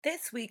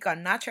This week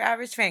on Not Your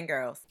Average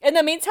Fangirls. In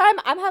the meantime,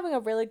 I'm having a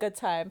really good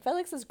time.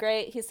 Felix is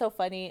great. He's so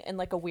funny in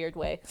like a weird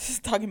way. She's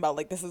talking about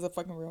like this is a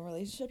fucking real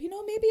relationship. You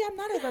know, maybe I'm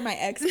not over my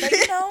ex, but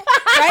you know,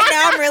 right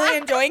now I'm really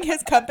enjoying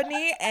his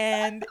company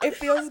and it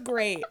feels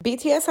great.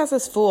 BTS has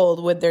us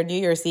fooled with their New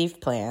Year's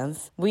Eve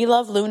plans. We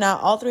love Luna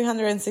all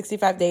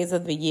 365 days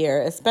of the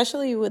year,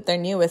 especially with their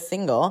newest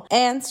single.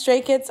 And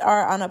Stray Kids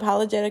are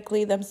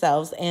unapologetically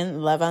themselves in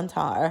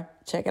Levantar.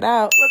 Check it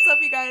out. What's up,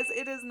 you guys?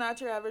 It is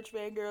Not Your Average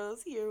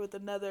Fangirls here with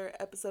another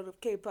episode of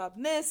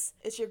K-Pop-ness.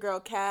 It's your girl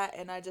Kat,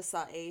 and I just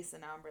saw Ace,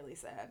 and now I'm really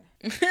sad.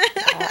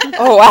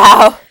 Oh,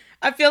 wow.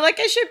 I feel like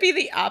it should be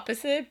the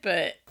opposite,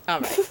 but all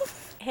right.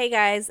 Hey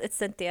guys, it's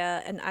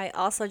Cynthia, and I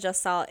also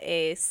just saw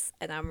Ace,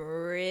 and I'm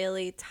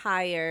really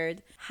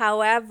tired.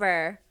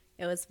 However,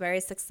 it was very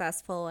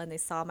successful, and they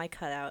saw my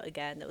cutout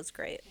again. It was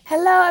great.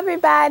 Hello,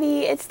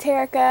 everybody. It's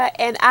Terica,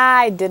 and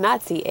I did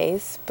not see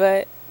Ace,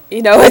 but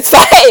you know, it's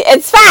fine.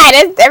 It's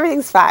fine.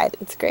 Everything's fine.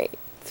 It's great.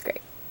 It's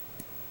great.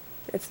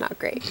 It's not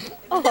great.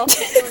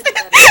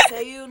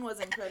 Taeyoon was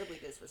incredibly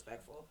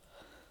disrespectful.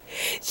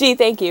 Gee,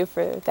 thank you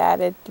for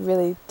that. It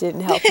really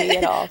didn't help me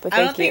at all, but I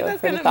don't thank think you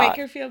that's for going the to make thought.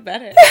 her feel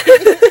better.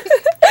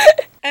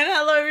 And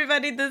hello,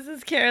 everybody. This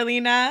is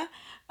Carolina.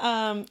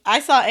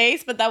 I saw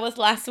Ace, but that was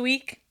last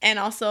week. And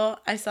also,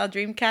 I saw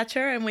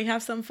Dreamcatcher, and we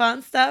have some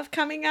fun stuff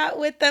coming out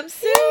with them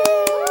soon.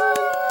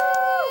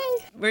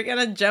 We're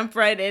going to jump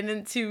right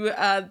into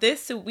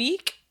this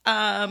week.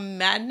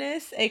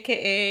 Madness,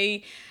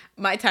 a.k.a.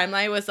 my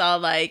timeline was all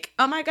like,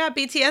 oh my god,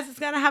 BTS is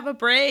going to have a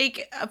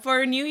break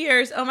for New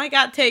Year's. Oh my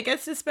god, Tae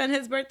gets to spend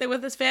his birthday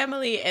with his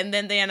family. And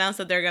then they announced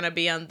that they're going to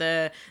be on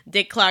the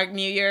Dick Clark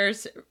New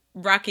Year's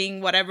rocking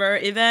whatever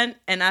event.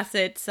 And I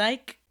said,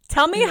 psych.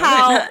 Tell me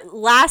how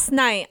last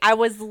night I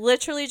was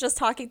literally just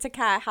talking to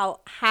Kat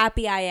how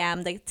happy I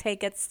am that Tae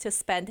gets to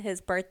spend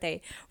his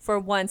birthday for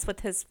once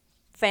with his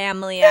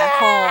family at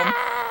home.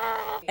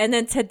 And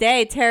then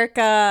today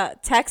Terica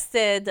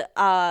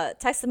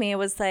texted me. It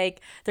was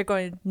like they're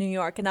going to New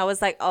York, and I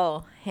was like,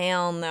 oh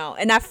hell no.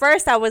 And at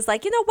first I was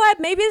like, you know what,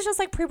 maybe it's just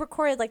like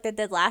pre-recorded like they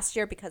did last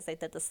year, because they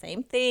did the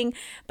same thing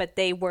but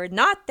they were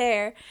not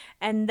there.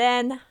 And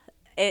then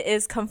it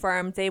is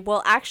confirmed they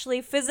will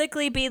actually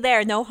physically be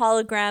there. No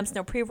holograms,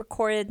 no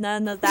pre-recorded,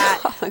 none of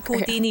that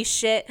Houdini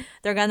shit.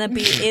 They're gonna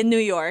be in New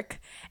York,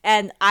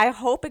 and I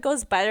hope it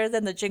goes better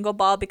than the Jingle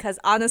Ball, because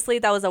honestly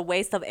that was a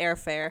waste of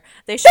airfare.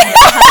 They should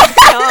not have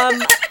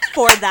come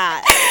for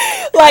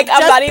that. Like, I'm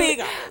Just not being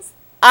even. honest.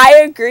 I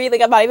agree.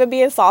 Like, I'm not even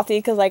being salty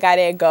because, like, I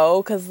didn't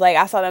go because, like,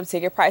 I saw them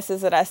ticket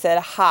prices and I said,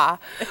 ha.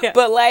 Yeah.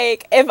 But,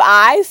 like, if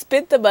I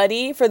spent the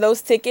money for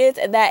those tickets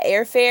and that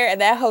airfare and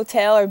that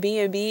hotel or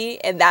B&B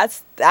and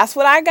that's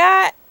what I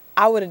got,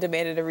 I would have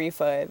demanded a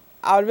refund.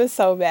 I would have been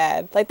so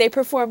mad. Like, they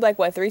performed, like,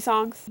 what, 3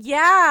 songs?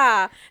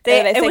 Yeah,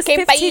 And it I was said,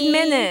 "Okay, 15 bye."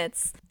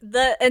 minutes.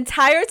 The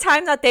entire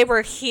time that they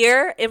were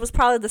here, it was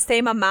probably the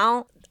same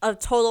amount of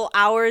total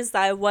hours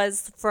that it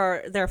was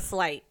for their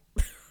flight.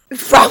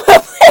 Probably.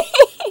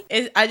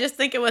 I just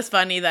think it was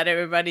funny that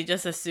everybody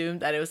just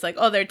assumed that it was like,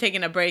 oh, they're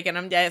taking a break. And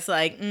I'm just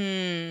like,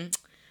 I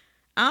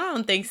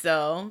don't think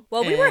so.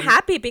 Well, we were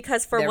happy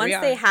because for there we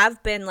once they are.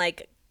 have been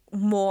like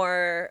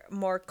more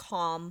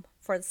calm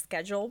for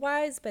schedule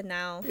wise, but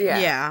now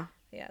Yeah.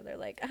 they're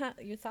like,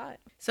 you thought.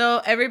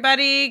 So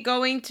everybody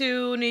going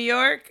to New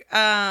York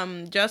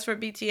just for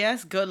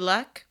BTS, good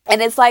luck.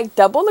 And it's like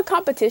double the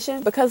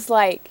competition because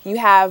like you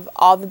have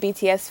all the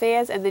BTS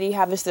fans and then you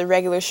have just the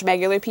regular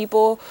schmegular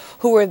people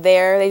who are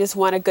there. They just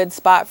want a good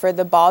spot for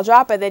the ball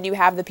drop, and then you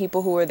have the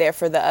people who are there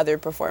for the other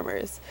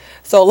performers.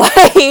 So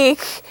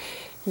like,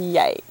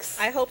 yikes.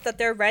 I hope that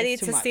they're ready It's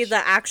too to see much.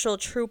 the actual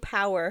true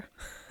power.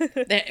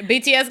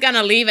 BTS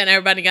gonna leave and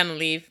everybody gonna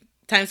leave.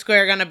 Times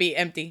Square gonna be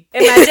empty.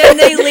 Imagine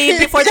they leave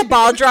before the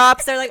ball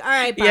drops. They're like, all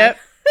right, bye. Yep.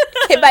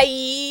 Okay,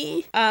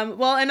 bye.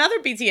 Well, in other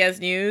BTS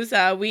news,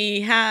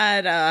 we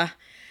had a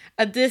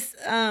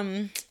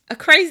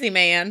crazy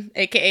man,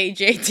 aka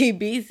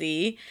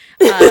JTBZ,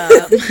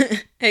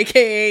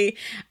 aka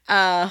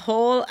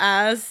whole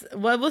ass.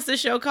 What was the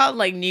show called?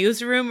 Like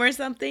Newsroom or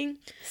something.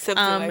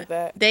 Something like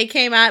that. They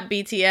came at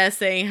BTS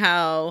saying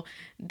how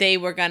they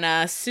were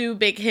gonna sue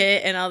Big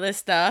Hit and all this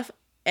stuff,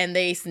 and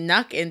they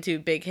snuck into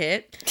Big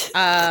Hit.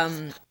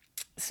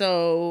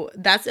 So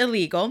that's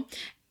illegal.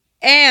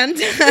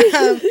 And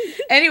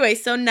anyway,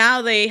 so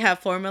now they have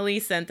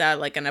formally sent out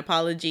like an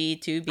apology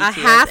to BTS A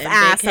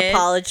half-ass and Big Hit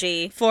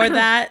apology for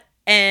that.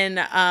 And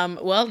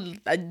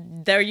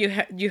there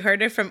you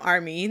heard it from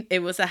ARMY. It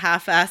was a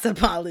half-ass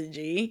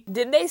apology.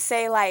 Didn't they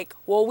say like,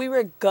 well, we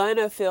were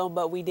gonna film,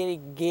 but we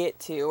didn't get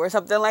to, or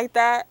something like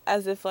that?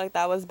 As if like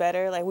that was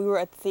better. Like we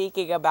were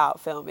thinking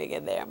about filming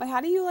in there. I'm like, how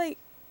do you like?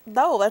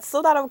 No, that's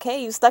still not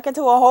okay. You stuck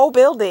into a whole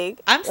building.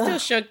 I'm still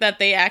shook that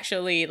they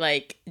actually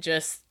like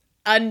just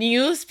a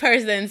news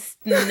person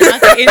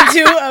snuck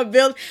into a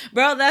build.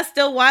 Bro, that's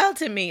still wild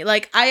to me.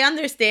 Like, I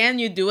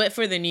understand you do it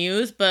for the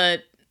news,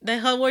 but the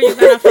hell were you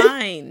gonna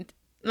find?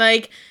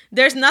 Like,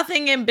 there's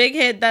nothing in Big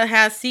Hit that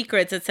has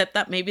secrets except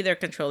that maybe they're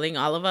controlling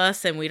all of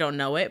us and we don't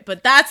know it.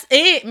 But that's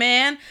it,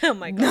 man. Oh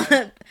my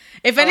God.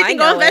 If I anything,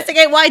 know go it.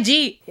 investigate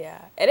YG.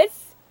 Yeah, and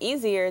it's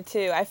easier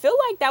too. I feel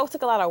like that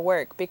took a lot of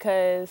work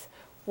because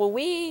when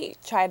we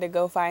tried to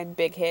go find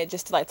Big Hit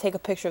just to like take a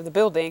picture of the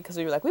building because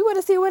we were like, we want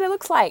to see what it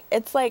looks like.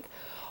 It's like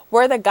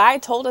where the guy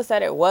told us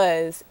that it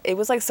was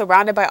like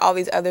surrounded by all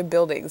these other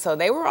buildings. So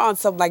they were on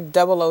some like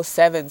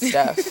 007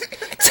 stuff.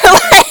 So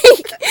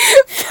like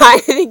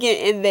trying to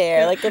get in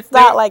there. Like it's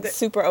not like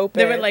super open.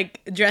 They were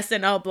like dressed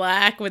in all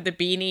black with the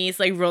beanies,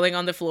 like rolling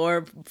on the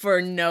floor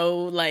for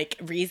no like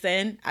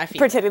reason. I feel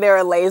pretending they were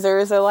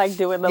lasers and like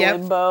doing the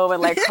Yep. limbo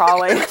and like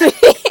crawling.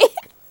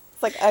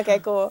 It's like, okay,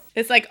 cool.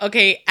 it's like,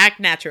 okay, act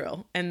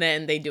natural, and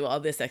then they do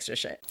all this extra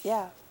shit.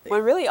 Yeah.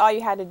 When really all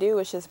you had to do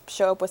was just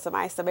show up with some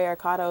iced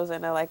Americanos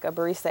and like a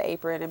barista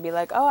apron and be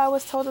like, oh, I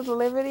was told to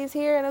deliver these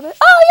here. And I'm like,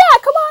 oh, yeah,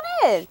 come on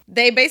in.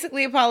 They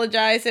basically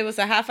apologized. It was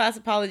a half-ass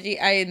apology.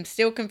 I am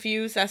still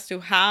confused as to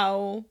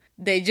how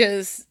they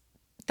just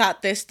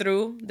thought this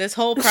through. This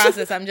whole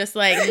process, I'm just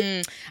like,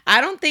 I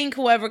don't think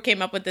whoever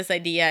came up with this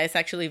idea is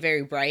actually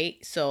very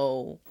bright.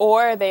 So,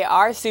 Or they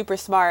are super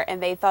smart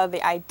and they thought of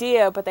the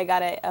idea, but they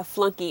got a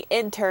flunky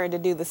intern to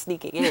do the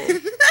sneaking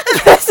in.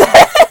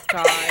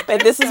 God.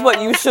 But this is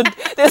what you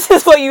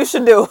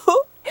should do.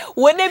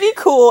 Wouldn't it be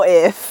cool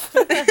if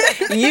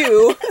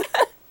you,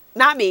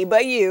 not me,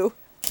 but you.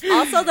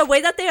 Also, the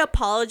way that they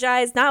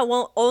apologized,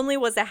 not only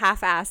was it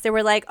half-assed, they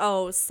were like,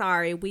 oh,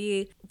 sorry,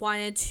 we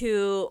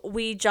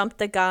jumped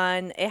the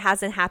gun. It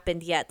hasn't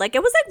happened yet. Like,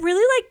 it was like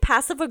really like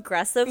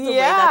passive-aggressive the way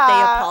that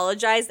they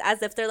apologized,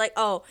 as if they're like,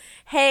 oh,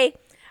 hey,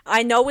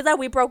 I know that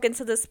we broke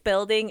into this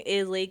building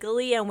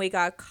illegally and we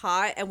got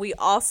caught, and we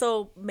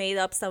also made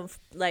up some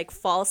like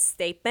false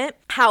statement.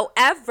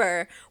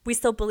 However, we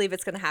still believe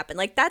it's going to happen.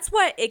 Like, that's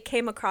what it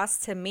came across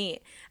to me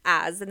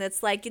as. And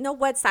it's like, you know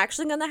what's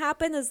actually going to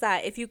happen is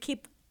that if you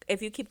keep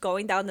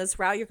going down this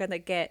route, you're going to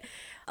get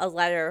a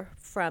letter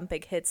from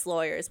Big Hit's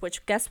lawyers,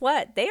 which guess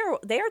what? They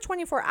are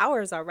 24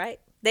 hours, all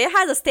right? They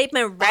had a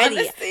statement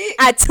ready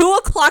at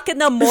 2:00 in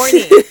the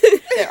morning,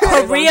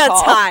 Korea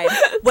time,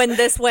 when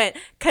this went.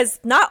 Because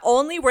not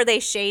only were they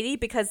shady,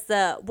 because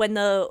when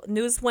the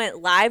news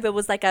went live, it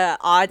was like an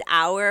odd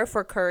hour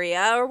for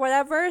Korea or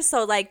whatever.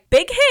 So like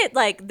Big Hit,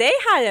 like they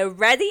had it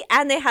ready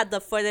and they had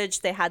the footage,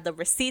 they had the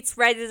receipts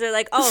ready. They're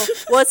like, oh,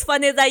 well, it's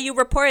funny that you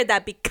reported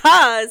that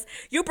because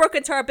you broke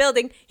into our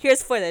building.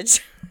 Here's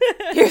footage.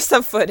 Here's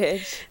some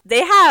footage.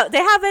 They have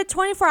it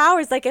 24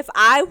 hours. Like, if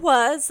I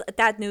was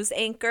that news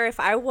anchor, if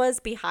I was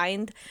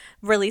behind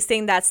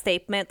releasing that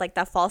statement, like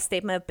that false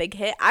statement of Big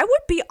Hit, I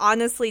would be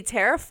honestly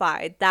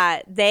terrified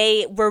that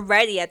they were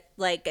ready at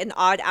like an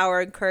odd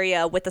hour in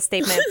Korea with the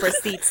statement,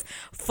 receipts,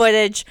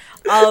 footage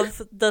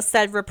of the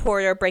said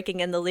reporter breaking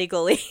in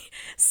illegally.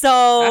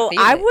 So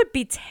I would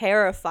be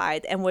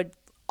terrified and would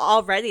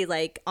already,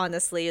 like,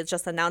 honestly,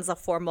 just announce a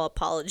formal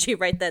apology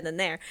right then and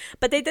there.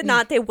 But they did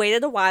not. They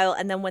waited a while,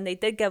 and then when they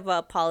did give an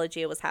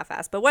apology, it was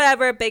half-assed. But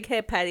whatever, Big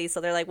Hit petty,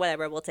 so they're like,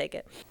 whatever, we'll take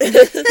it.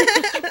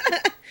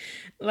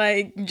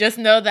 like, just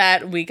know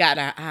that we got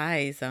our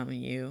eyes on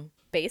you.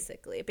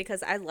 Basically,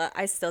 because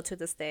I still to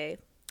this day,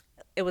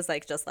 it was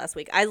like just last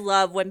week, I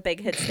love when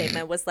Big Hit's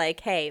statement was like,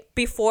 hey,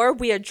 before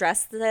we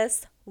address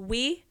this,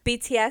 we,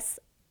 BTS,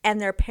 and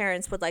their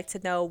parents would like to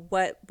know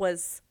what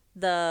was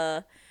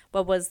it?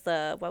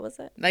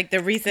 Like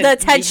the reason, the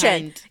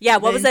attention. behind Yeah,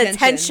 what was the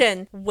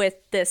intention with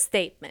this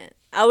statement?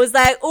 I was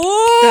like,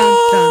 ooh,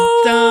 dun,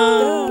 dun,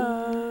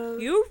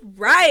 dun. you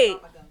right.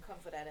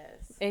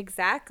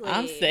 Exactly.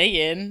 I'm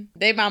saying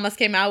they mamas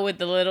came out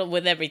with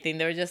with everything.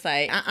 They were just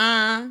like,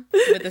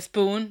 with the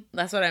spoon.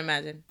 That's what I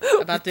imagine.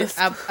 About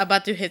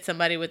to hit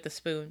somebody with the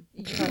spoon.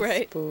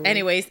 Right.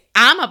 Anyways,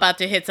 I'm about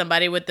to hit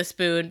somebody with the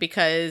spoon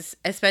because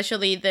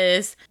especially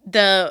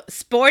the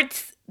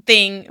sports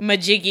thing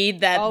majiggy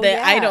that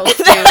idols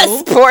do.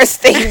 Sports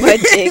thing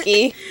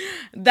majiggy.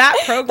 That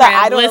program, the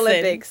Idol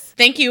Olympics.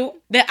 Thank you.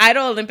 The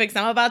Idol Olympics.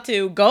 I'm about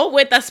to go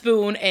with a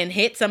spoon and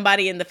hit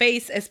somebody in the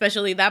face,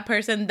 especially that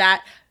person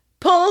that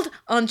pulled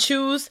on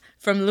shoes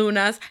from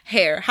Luna's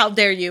hair. How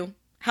dare you?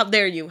 How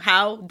dare you?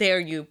 How dare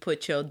you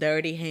put your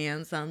dirty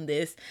hands on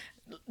this?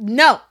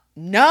 No.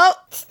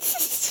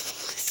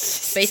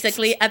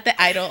 Basically, at the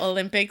Idol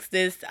Olympics,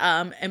 this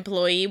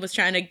employee was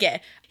trying to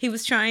get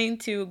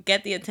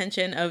the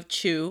attention of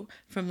Chu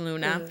from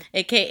Luna,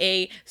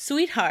 aka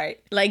Sweetheart,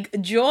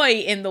 like joy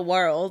in the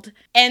world.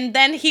 And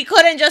then he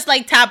couldn't just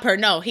like tap her.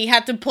 No, he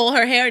had to pull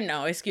her hair.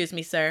 No, excuse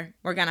me, sir.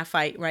 We're gonna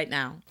fight right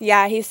now.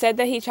 Yeah, he said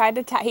that he tried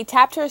to he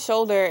tapped her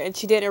shoulder and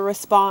she didn't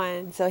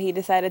respond, so he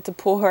decided to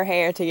pull her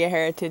hair to get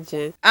her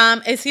attention.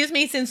 Excuse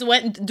me, since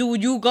when do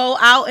you go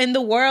out in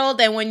the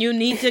world and when you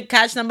need to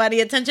catch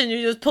somebody's attention,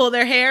 you just pull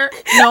their hair?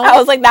 No. I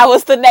was like, that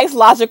was the next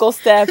logical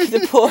step,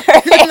 to pull her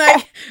hair.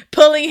 Like,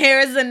 pulling hair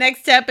is the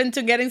next step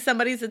into getting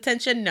somebody's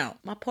attention? No.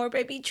 My poor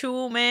baby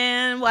Chu,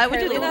 man. Why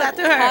would you do that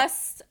to her?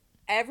 Cussed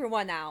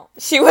everyone out.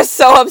 She was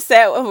so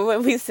upset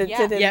when we sent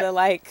it in the,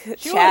 like,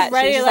 She chat. was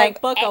ready to, like,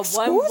 like, book a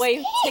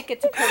one-way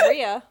ticket to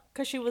Korea.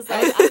 because she was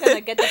like, I'm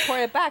gonna get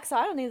deported back, so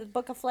I don't need to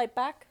book a flight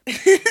back.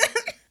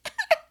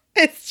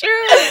 It's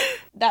true.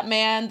 That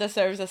man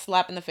deserves a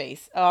slap in the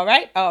face. All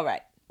right.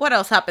 What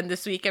else happened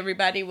this week,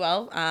 everybody?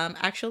 Well,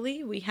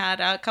 actually, we had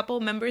a couple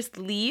members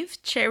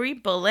leave Cherry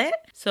Bullet.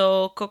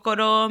 So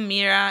Kokoro,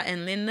 Mira,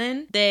 and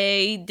Linlin.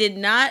 FNC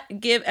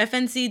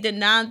did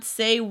not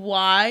say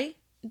why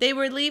they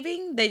were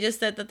leaving. They just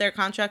said that their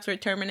contracts were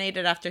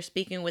terminated after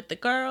speaking with the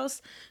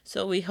girls.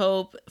 So we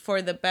hope for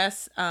the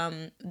best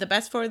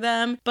for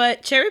them.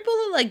 But Cherry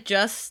Bullet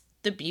just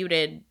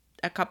debuted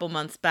a couple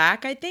months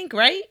back, I think,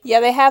 right? Yeah,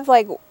 they have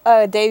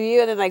a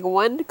debut and then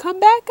one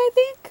comeback, I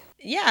think.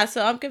 Yeah,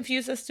 so I'm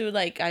confused as to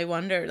I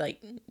wonder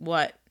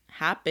what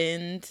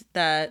happened,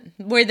 that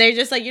were they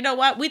just you know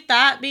what, we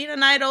thought being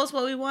an idol is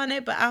what we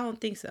wanted, but I don't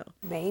think so.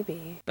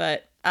 Maybe.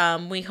 But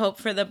we hope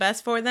for the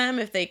best for them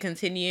if they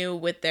continue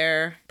with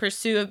their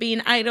pursuit of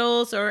being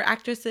idols or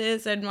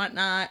actresses and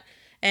whatnot.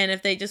 And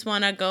if they just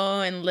want to go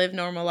and live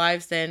normal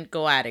lives, then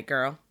go at it,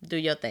 girl. Do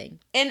your thing.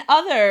 And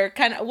other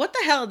kind of, what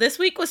the hell? This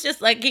week was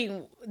just what?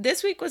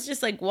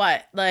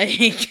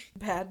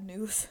 Bad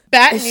news.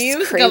 Bad It's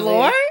news crazy.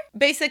 galore?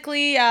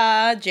 Basically,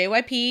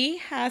 JYP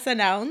has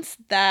announced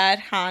that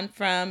Han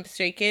from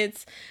Stray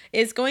Kids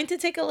is going to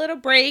take a little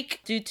break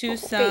due to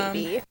some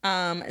baby.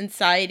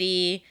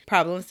 anxiety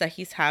problems that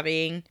he's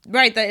having.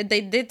 Right,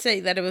 they did say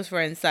that it was for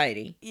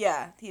anxiety.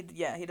 Yeah, he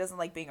doesn't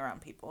like being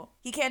around people.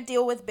 He can't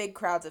deal with big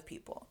crowds of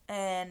people.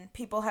 And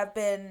people have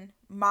been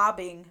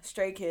mobbing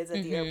Stray Kids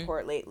at the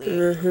airport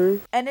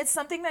lately. And it's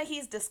something that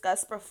he's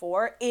discussed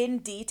before in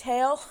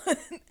detail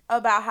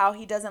about how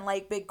he doesn't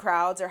like big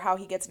crowds or how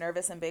he gets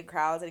nervous in big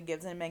crowds and it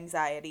gives him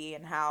anxiety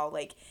and how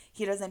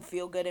he doesn't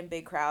feel good in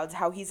big crowds,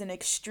 how he's an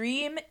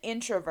extreme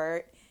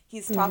introvert.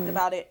 He's talked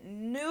about it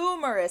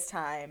numerous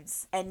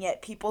times, and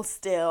yet people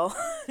still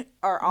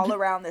are all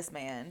around this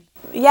man.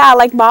 Yeah,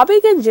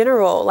 mobbing in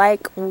general.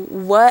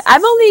 What?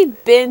 I've only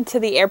been to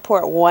the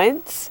airport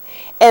once,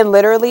 and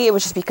literally it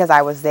was just because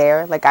I was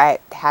there. I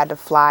had to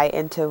fly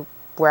into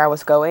where I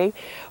was going.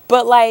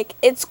 But,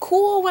 it's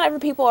cool whenever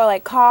people are,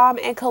 calm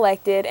and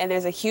collected, and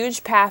there's a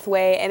huge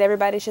pathway, and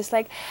everybody's just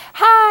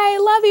hi,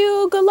 love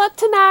you, good luck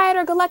tonight,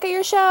 or good luck at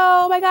your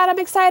show, oh my god, I'm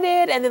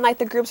excited. And then,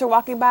 the groups are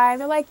walking by,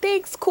 and they're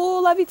thanks,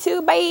 cool, love you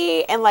too,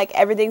 bye. And,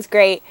 everything's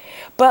great.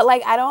 But,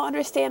 I don't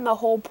understand the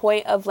whole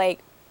point of,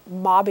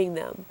 mobbing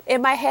them.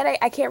 In my head,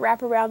 I can't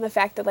wrap around the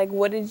fact that,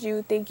 what did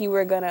you think you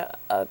were gonna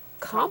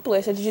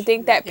accomplish? Or did you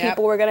think that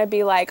people were gonna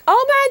be oh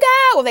my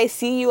god, when they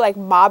see you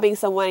mobbing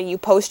someone and you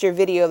post your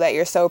video that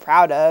you're so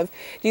proud of,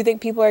 do you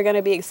think people are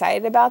gonna be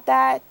excited about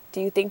that?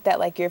 Do you think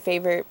that your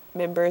favorite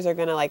members are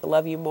gonna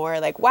love you more?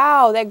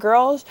 Wow, that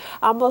girl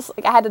almost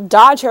I had to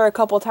dodge her a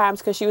couple times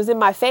because she was in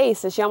my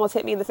face and she almost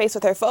hit me in the face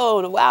with her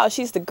phone. Wow,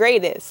 she's the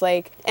greatest.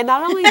 And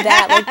not only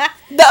that,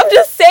 I'm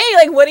just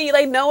saying, what do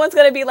you no one's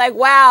gonna be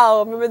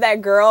wow, remember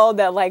that girl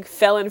that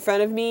fell in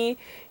front of me?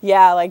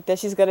 Yeah, that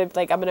she's gonna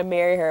I'm gonna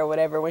marry her or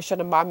whatever when she's trying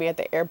to mob me at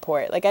the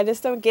airport. I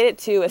just don't get it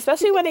too,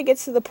 especially when it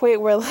gets to the point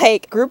where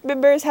group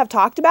members have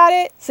talked about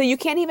it, so you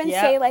can't even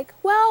say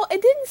well,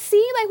 it didn't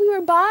seem like we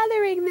were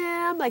bothering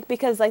them,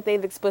 because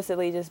they've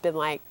explicitly just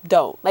been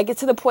don't. It's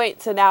to the point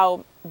to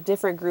now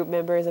different group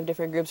members of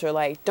different groups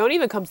are don't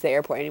even come to the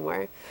airport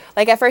anymore.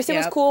 At first it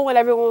was cool when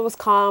everyone was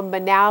calm,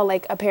 but now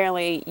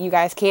apparently you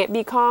guys can't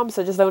be calm,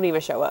 so just don't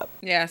even show up.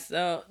 Yeah,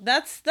 so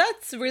that's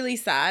really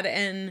sad,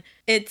 and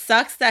it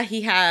sucks that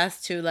he has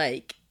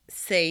to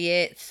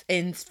say it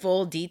in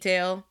full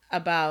detail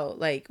about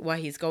what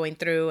he's going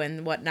through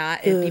and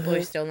whatnot, and people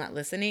are still not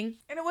listening.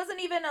 And it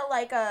wasn't even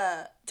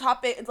a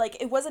topic,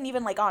 it wasn't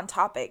even on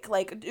topic.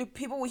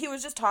 People, he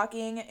was just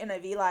talking in a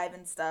V Live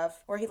and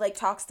stuff, where he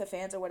talks to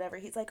fans or whatever.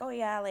 He's oh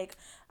yeah,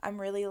 I'm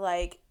really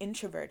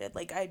introverted.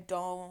 I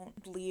don't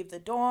leave the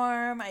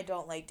dorm. I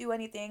don't do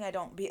anything. I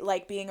don't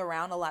being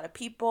around a lot of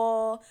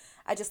people.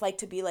 I just like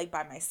to be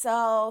by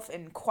myself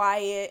and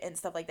quiet and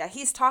stuff like that.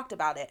 He's talked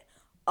about it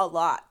a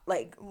lot.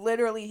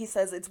 Literally, he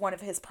says it's one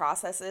of his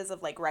processes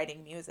of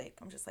writing music.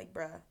 I'm just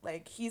bruh,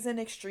 he's an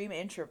extreme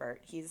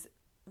introvert. He's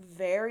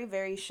very,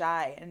 very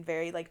shy and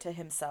very to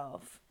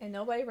himself, And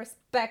nobody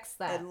respects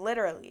that. and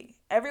literally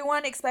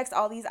everyone expects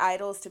all these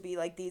idols to be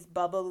these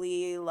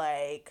bubbly,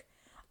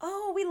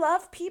 oh, we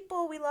love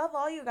people, we love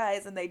all you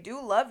guys, and they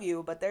do love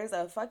you, but there's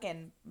a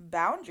fucking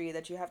boundary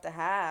that you have to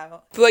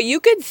have. But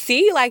you could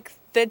see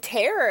the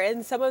terror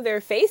in some of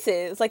their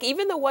faces.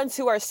 Even the ones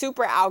who are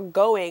super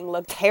outgoing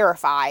look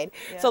terrified.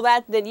 Yeah. So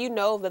that then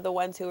that the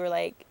ones who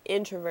are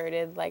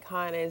introverted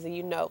Han is,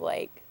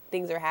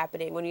 things are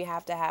happening when you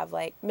have to have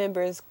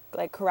members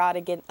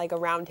karate get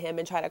around him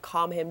and try to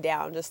calm him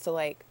down just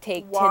to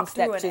take Walk 10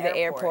 through steps an to the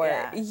airport.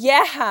 airport,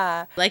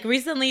 Yeah.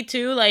 Recently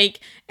too,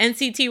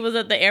 NCT was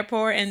at the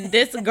airport, and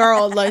this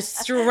girl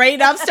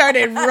straight up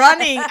started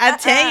running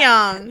at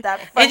Taeyong, That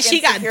and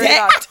she got security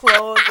decked.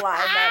 clothesline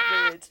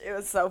that bitch. It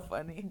was so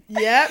funny.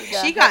 Yep,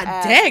 she got her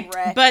ass decked.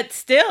 wrecked. But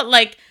still,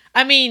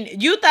 I mean,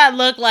 Yuta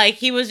looked like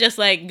he was just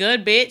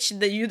good bitch,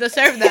 that you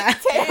deserve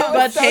that.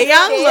 But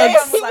Taeyong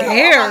looked I'm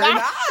scared. oh my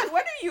god,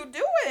 what are you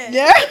doing?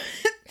 Yeah.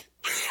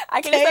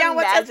 I can just Taeyeon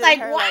was just imagine like,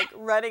 her what? like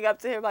running up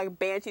to him like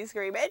banshee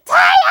screaming,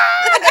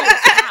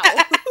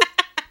 Taeyeon!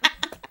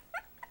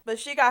 But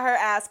she got her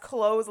ass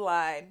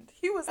clotheslined.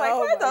 He was like,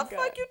 Oh where my the God.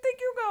 fuck you think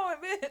you're going,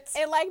 bitch?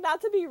 And like,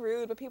 not to be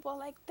rude, but people are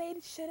like, they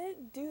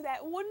shouldn't do that.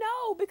 Well,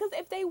 no, because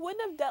if they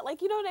wouldn't have done,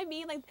 like, you know what I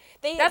mean? Like,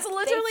 That's they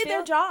literally their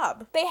feel-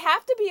 job. They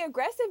have to be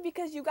aggressive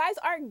because you guys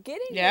aren't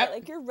getting Yep. it.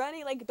 Like, you're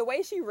running, like, the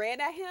way she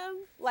ran at him,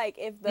 like,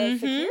 if the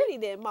security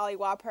didn't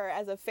mollywop her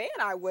as a fan,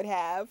 I would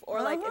have.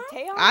 Or, like, if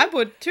Taeyeon, I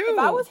would too. If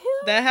I was him,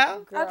 The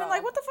hell? I'd been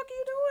like, what the fuck are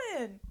you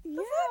doing?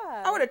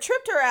 yeah. I would have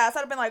tripped her ass. I'd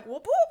have been like,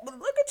 whoop, whoop,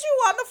 look at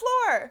you on the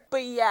floor.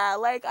 But yeah,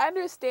 like, I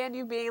understand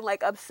you being,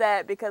 like,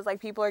 upset because, like,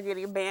 people are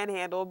getting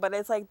manhandled, but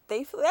it's like,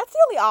 that's the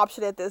only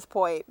option at this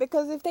point.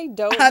 Because if they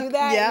don't do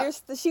that, Yeah.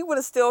 she would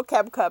have still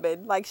kept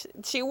coming. Like,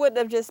 she wouldn't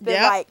have just been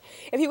Yep. like,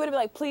 if he would have been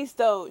like, please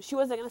don't, she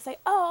wasn't going to say,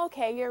 oh,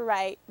 okay, you're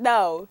right.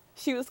 No,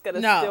 she was going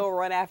to No. still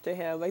run after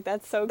him. Like,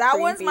 that's so That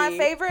creepy. one's my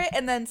favorite,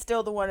 and then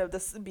still the one of the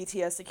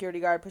BTS security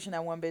guard pushing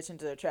that one bitch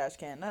into the trash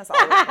can. That's all.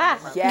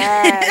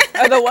 Yes.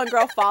 Or the one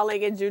girl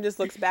falling and June just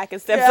looks back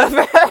and steps Yeah.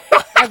 over her.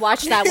 I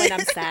watched that when I'm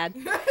sad.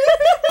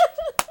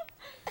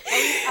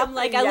 I'm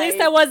like, at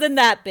least I Yikes. wasn't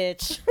that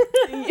bitch.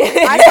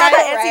 I saw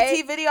the Right?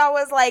 NCT video. I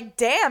was like,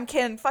 damn,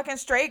 can fucking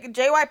straight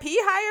JYP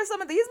hire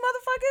some of these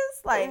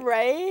motherfuckers? Like,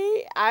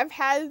 Right? I've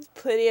had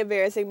plenty of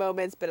embarrassing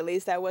moments, but at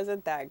least I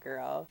wasn't that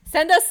girl.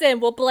 Send us in.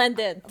 We'll blend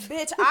in.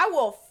 bitch, I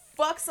will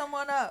fuck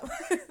someone up.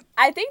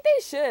 I think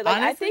they should. Like,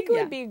 I Honestly, think it yeah.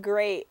 would be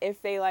great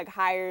if they like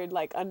hired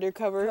like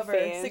undercover Cover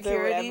fans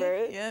security, or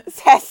whatever. yeah.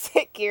 As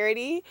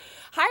security.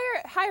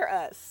 Hire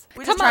us.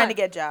 We're Come just trying on. to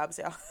get jobs,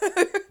 y'all.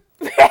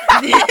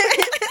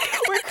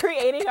 We're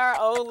creating our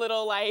own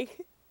little like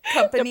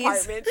Companies.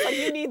 departments. Like,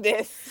 you need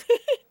this.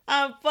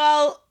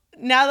 Well,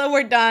 now that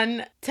we're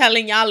done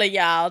telling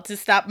y'all to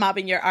stop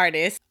mobbing your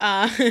artists,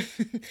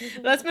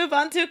 let's move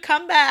on to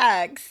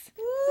comebacks.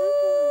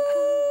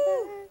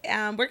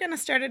 We're going to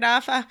start it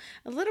off a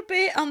little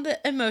bit on the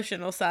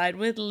emotional side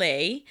with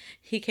Lay.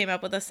 He came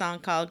up with a song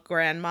called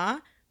Grandma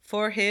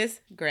for his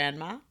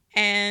grandma.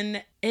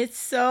 And it's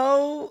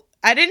so...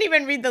 I didn't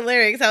even read the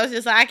lyrics. I was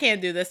just like, I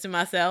can't do this to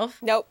myself.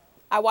 Nope.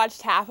 I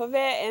watched half of it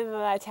and then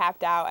I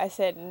tapped out. I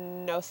said,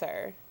 no,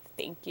 sir.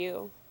 Thank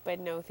you. But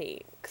no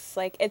thanks.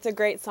 Like, it's a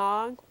great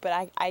song,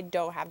 but I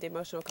don't have the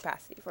emotional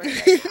capacity for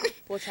it right now.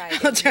 We'll try again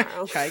I'll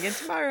tomorrow. try again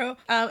tomorrow.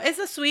 It's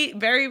a sweet,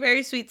 very,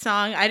 very sweet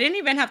song. I didn't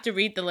even have to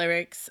read the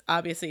lyrics,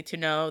 obviously, to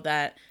know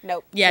that.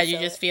 Nope. Yeah, just you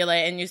feel just it. feel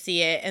it and you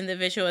see it. And the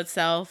visual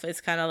itself is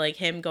kind of like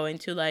him going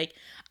to like,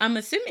 I'm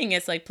assuming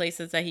it's like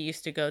places that he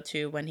used to go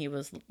to when he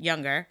was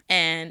younger.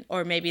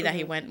 Or maybe that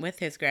he went with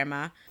his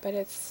grandma. But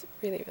it's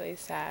really, really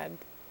sad.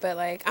 But,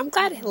 like, I'm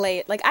glad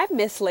Lay, like, I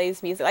miss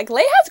Lay's music. Like,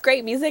 Lay has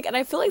great music, and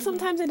I feel like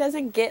sometimes it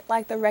doesn't get,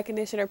 like, the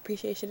recognition or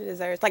appreciation it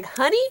deserves. Like,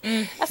 Honey,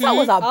 that song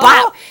was a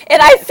bop.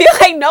 And I feel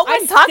like no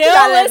one talks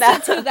about it enough.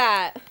 Listen to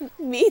that.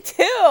 Me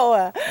too.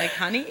 Like,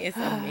 Honey is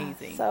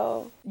amazing.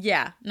 So,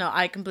 Yeah, no,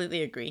 I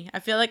completely agree. I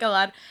feel like a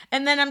lot.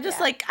 And then I'm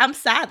just like, I'm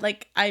sad.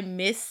 Like, I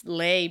miss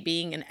Lay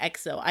being an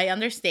EXO. I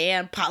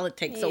understand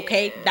politics,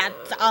 okay?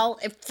 That's all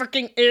it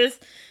freaking is.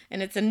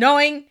 And it's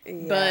annoying.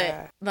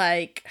 Yeah. But,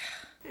 like...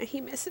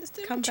 he misses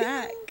them Come too.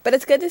 back. But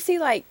it's good to see,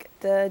 like,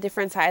 the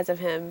different sides of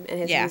him and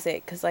his Yeah.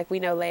 music. Because, like, we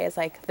know Lay is,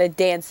 like, the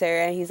dancer,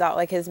 and he's all,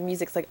 like, his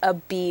music's, like,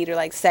 upbeat or,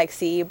 like,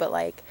 sexy. But,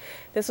 like,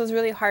 this was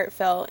really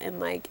heartfelt, and,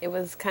 like, it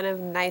was kind of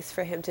nice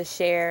for him to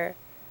share,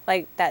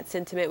 like, that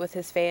sentiment with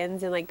his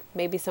fans. And, like,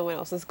 maybe someone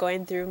else is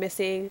going through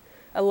missing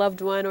a loved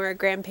one or a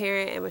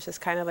grandparent. And it was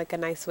just kind of, like, a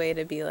nice way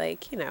to be,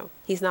 like, you know,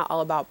 he's not all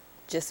about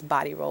just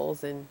body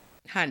rolls and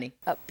Honey.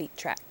 upbeat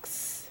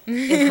tracks.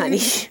 And Honey.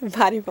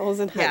 Body rolls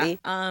and Honey.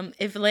 Yeah.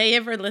 If Lay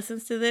ever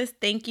listens to this,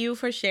 thank you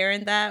for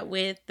sharing that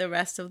with the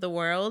rest of the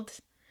world.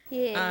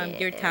 Yeah.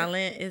 Your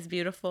talent is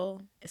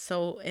beautiful.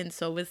 So is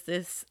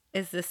this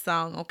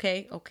song,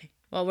 okay? Okay.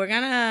 Well, we're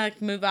gonna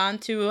move on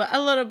to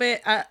a little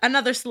bit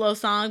another slow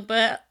song,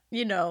 but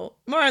you know,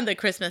 more on the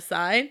Christmas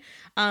side.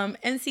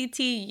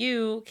 NCT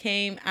U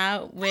came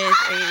out with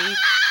a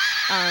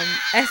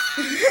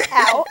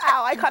Ow,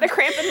 ow, I caught a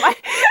cramp in my...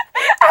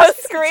 I was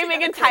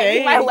screaming and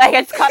tightening my leg.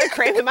 I just caught a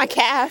cramp in my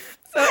calf.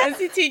 So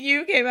NCT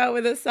U came out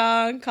with a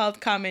song called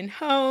Coming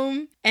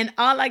Home. And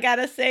all I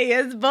gotta say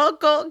is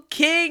vocal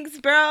kings,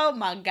 bro.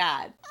 My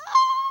God.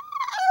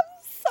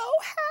 I'm so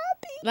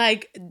happy.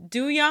 Like,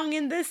 Do-young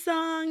in this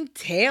song,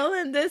 Tail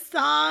in this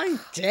song,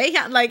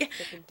 Jaehyun, like,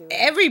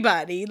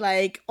 everybody.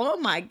 Like, oh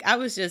my... I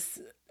was just...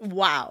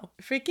 Wow.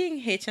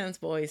 Freaking Haechan's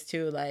voice,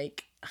 too.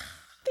 Like...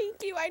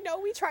 Thank you. I know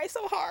we try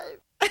so hard.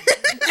 We've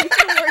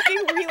been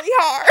working really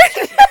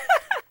hard.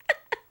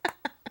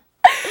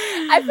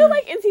 I feel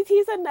like NCT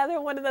is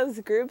another one of those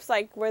groups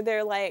like where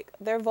they're like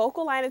their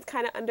vocal line is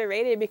kind of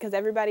underrated because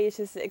everybody is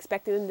just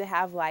expecting them to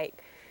have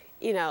like,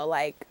 you know,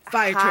 like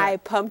Fire high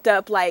trip. pumped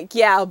up like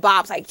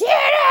bops like yeah.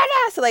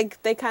 So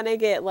like they kind of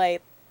get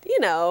like, you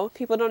know,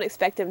 people don't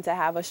expect them to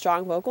have a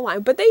strong vocal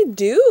line, but they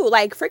do.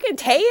 Like freaking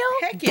Tail,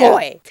 Heck yeah.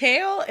 boy.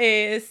 Tail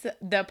is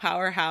the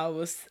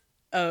powerhouse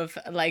of,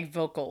 like,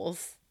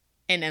 vocals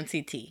in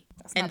NCT.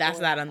 my And that's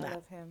boy. that on I that.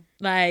 love him.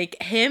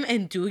 Like him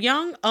and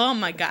Dooyoung. Oh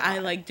my god, I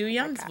like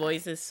Dooyoung's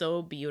voice is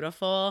so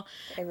beautiful.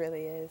 It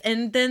really is.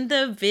 And then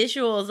the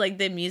visuals, like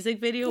the music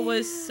video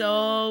was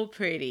so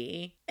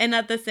pretty. And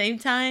at the same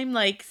time,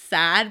 like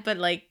sad, but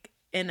like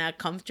in a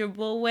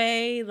comfortable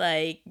way.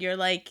 Like you're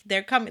like,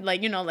 they're coming,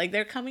 like, you know, like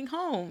they're coming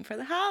home for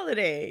the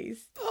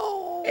holidays.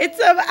 Oh, it's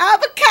an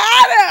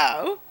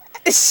avocado.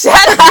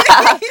 Shut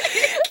up.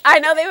 I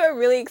know they were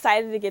really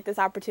excited to get this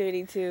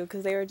opportunity too,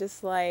 because they were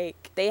just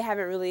like, they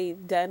haven't really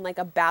done like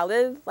a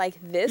ballad like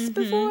this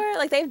before.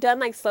 Like they've done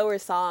like slower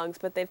songs,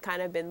 but they've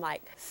kind of been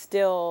like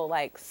still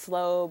like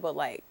slow, but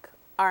like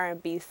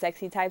R&B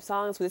sexy type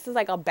songs. But this is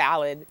like a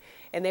ballad,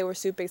 and they were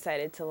super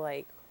excited to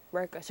like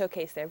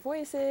showcase their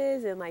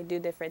voices and like do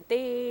different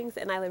things.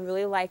 And I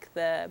really like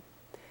the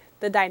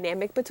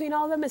dynamic between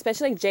all of them,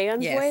 especially like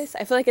Jaehyun's voice.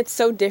 I feel like it's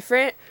so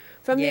different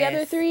from the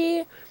other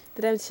three.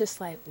 But it's just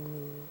like,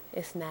 ooh,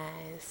 it's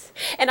nice.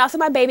 And also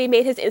my baby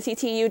made his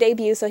NCT U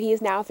debut, so he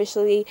is now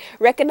officially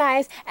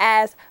recognized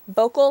as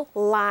vocal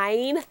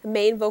line,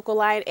 main vocal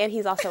line, and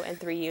he's also in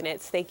 3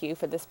 units. Thank you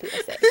for this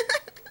PSA.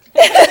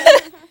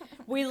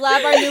 We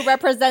love our new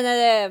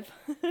representative.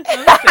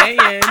 I'm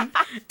saying.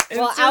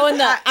 Well,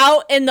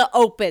 out in the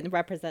open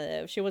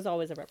representative. She was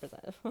always a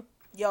representative.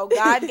 Yo,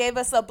 God gave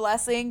us a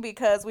blessing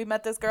because we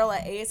met this girl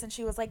at Ace and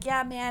she was like,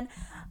 yeah, man,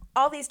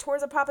 all these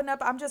tours are popping up.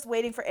 I'm just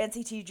waiting for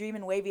NCT Dream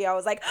and Wavy. I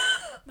was like,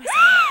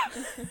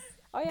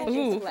 Oh yeah, she's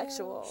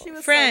intellectual. she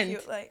was Friend. so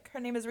cute. Like, her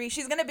name is Ree.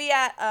 She's going to be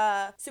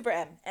at Super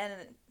M and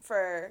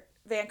for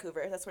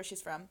Vancouver. That's where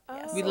she's from.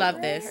 Yes. We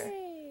love this.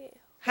 Great.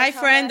 Hi,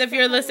 friend, if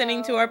you're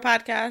listening to our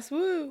podcast.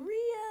 Woo. Rhea.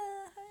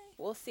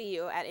 We'll see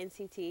you at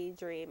NCT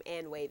Dream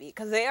and Wavy,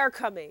 because they are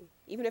coming.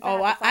 Even if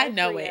Oh, have to fly I to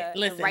know Korea it. and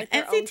Listen, write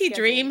their own NCT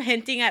Dream schedule.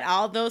 hinting at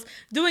all those,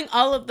 doing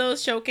all of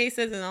those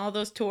showcases and all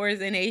those tours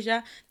in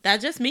Asia,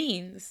 that just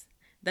means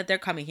that they're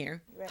coming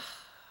here. Right.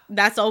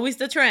 That's always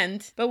the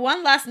trend. But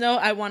one last note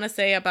I want to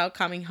say about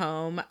Coming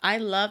Home. I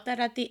love that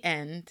at the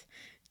end,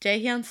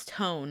 Jaehyun's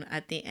tone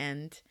at the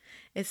end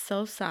is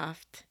so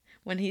soft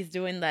when he's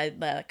doing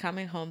the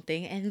Coming Home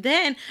thing. And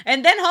then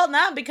hold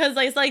on, because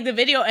like, it's like the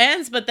video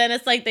ends, but then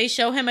it's like they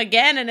show him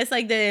again and it's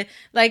like a tring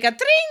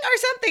or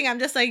something. I'm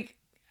just like,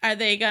 are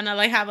they gonna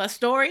like have a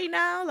story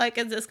now? Like,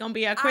 is this gonna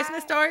be a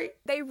Christmas story?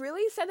 They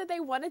really said that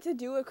they wanted to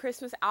do a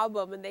Christmas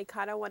album, and they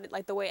kind of wanted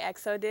like the way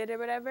EXO did or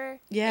whatever.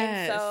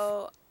 Yes.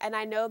 And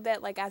I know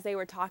that like as they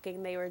were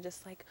talking, they were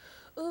just like,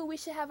 "Ooh, we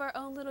should have our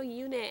own little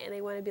unit," and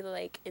they want to be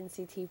like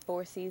NCT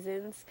 4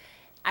 Seasons.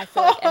 I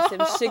feel like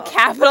SM should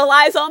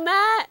capitalize on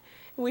that.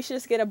 We should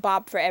just get a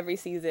bop for every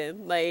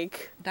season.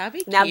 Like, That'd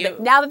be now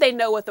cute. that they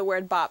know what the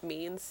word bop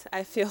means,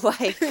 I feel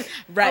like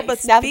Right. Oh,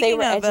 but now that they speaking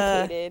were of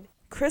educated.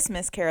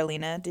 Christmas,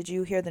 Carolina, did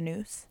you hear the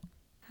news?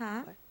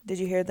 Huh? Did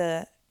you hear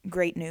the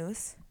great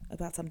news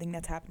about something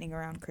that's happening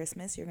around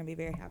Christmas you're going to be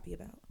very happy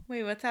about?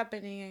 Wait, what's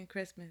happening in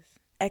Christmas?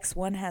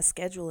 X1 has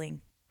scheduling.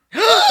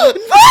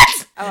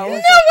 What? Oh, I was No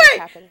like, what's way!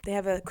 happening? They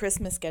have a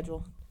Christmas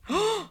schedule.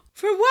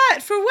 For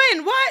what? For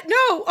when? What? No.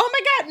 Oh my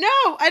god,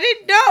 no. I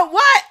didn't know.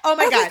 What? Oh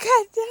my god.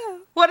 no.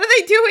 What are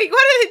they doing?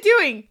 What are they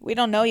doing? We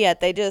don't know yet.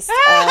 They just,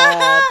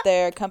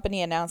 their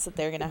company announced that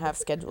they're going to have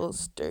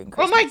schedules during Oh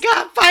Christmas. my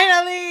god,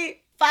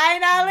 finally.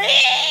 Finally.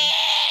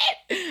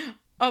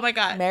 Oh my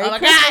god. Merry oh my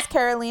Christmas,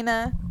 god.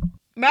 Merry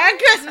Merry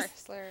Christmas.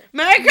 Chrysler.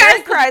 Merry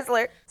Christmas, Christmas.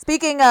 Chrysler.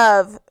 Speaking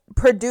of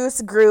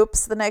produced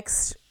groups, the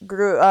next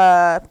group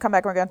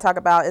comeback we're going to talk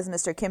about is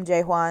Mr. Kim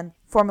Jae-hwan,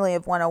 formerly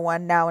of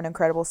 101, now an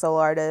incredible solo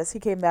artist. He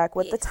came back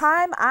with The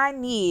Time I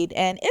Need,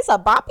 and it's a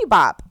boppy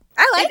bop.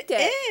 I liked It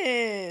it.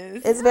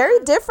 is. It's very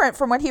different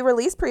from what he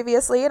released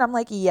previously, and I'm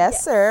like,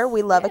 yes, sir.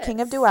 We love a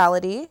king of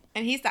duality.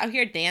 And he's out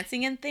here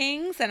dancing and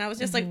things, and I was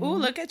just like, ooh,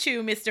 look at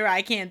you, Mr.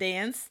 I Can't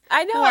Dance.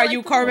 I know. Who I are like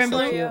you, the Corbin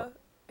little Blue? choreo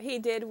he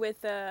did with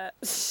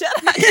shut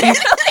up.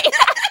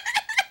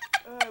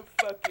 I'm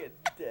fucking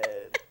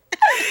dead.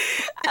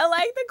 I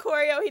like the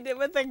choreo he did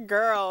with the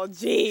girl.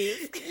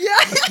 Jeez.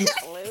 Yeah.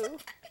 Blue.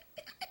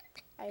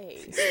 I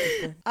hate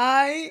you.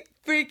 I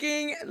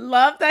freaking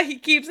love that he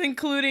keeps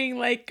including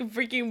like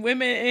freaking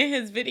women in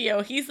his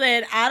video. He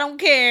said, I don't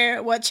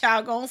care what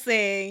y'all gonna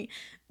say.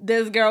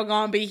 This girl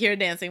gonna be here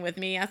dancing with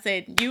me. I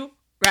said, you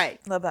right.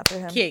 Love that for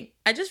him. King.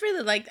 I just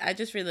really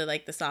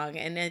like the song,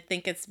 and I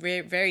think it's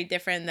very, very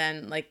different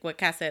than like what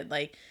Cass said,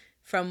 like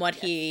from what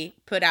he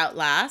put out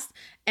last.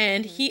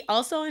 And he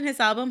also in his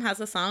album has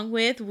a song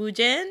with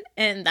Woojin,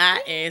 and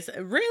that is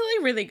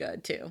really, really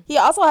good too. He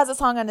also has a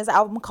song on his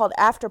album called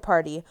After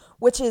Party,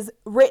 which is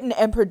written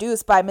and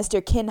produced by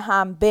Mr. Kin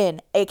Ham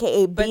Bin,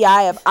 aka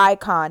B.I. of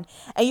Icon.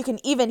 And you can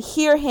even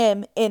hear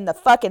him in the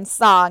fucking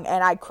song,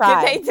 and I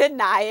cried. Did they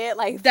deny it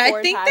like I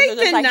 4 think times? they They're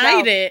just like,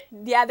 denied no. it.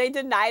 Yeah, they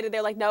denied it.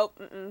 They're like, nope,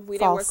 we didn't work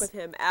False. with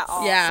him at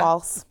all. Yeah.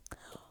 False.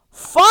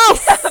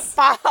 False!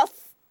 False.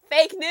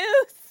 Fake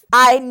news.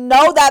 I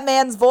know that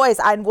man's voice.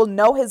 I will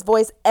know his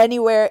voice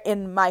anywhere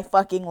in my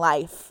fucking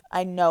life.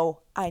 I know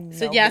I know.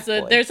 So yeah, his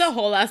so voice. there's a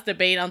whole ass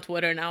debate on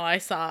Twitter now. I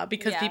saw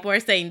because Yeah. people are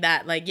saying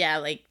that like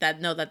that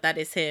no that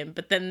is him,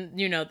 but then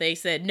they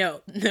said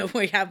no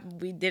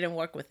we didn't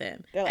work with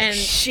him, They're like, and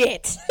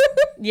shit.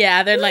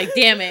 yeah, they're like,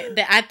 damn it,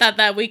 I thought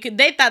that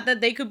they thought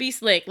that they could be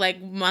slick, like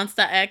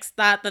Monsta X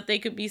thought that they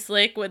could be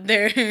slick with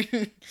their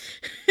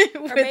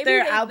Or with maybe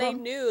their they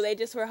album. knew. They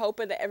just were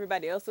hoping that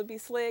everybody else would be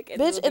slick. And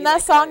Bitch, and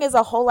that song is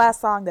a whole ass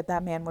song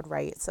that man would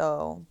write.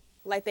 So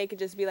like they could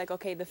just be like,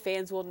 okay, the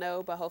fans will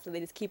know, but hopefully they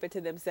just keep it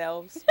to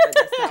themselves. But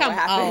that's not Come what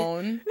happened.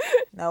 on.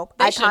 nope.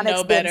 They should know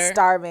Iconic's been better.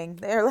 starving.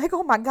 They're like,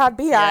 oh my god,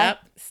 Bi. Yep.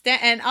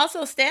 And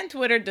also Stan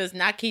Twitter does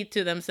not keep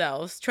to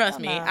themselves. Trust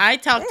me. no. I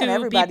talk They in to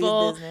everybody's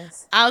people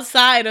business.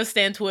 outside of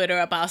Stan Twitter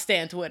about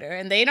Stan Twitter,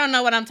 and they don't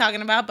know what I'm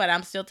talking about, but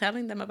I'm still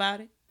telling them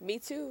about it. Me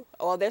too.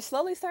 Well, they're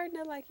slowly starting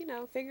to like,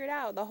 figure it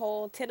out. The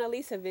whole Tina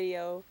Lisa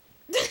video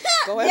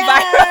going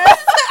viral.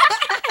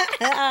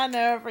 I'll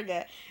never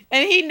forget.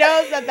 And he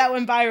knows that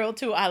went viral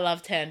too. I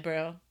love 10,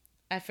 bro.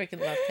 I freaking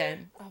love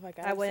 10. Oh my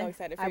god, I I'm would- so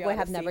excited for I y'all would to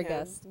have see never him.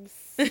 guessed. I'm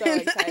so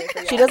excited for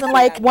y'all She to doesn't see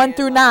like that 1 man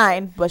through live.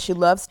 9, but she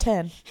loves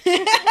 10.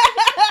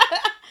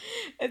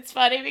 It's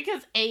funny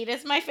because 8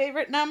 is my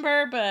favorite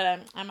number,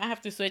 but I might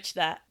have to switch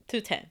that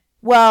to 10.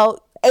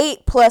 Well,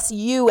 8 plus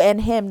you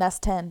and him, that's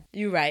 10.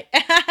 You're right.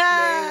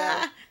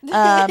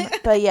 There you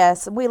But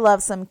yes, we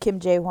love some Kim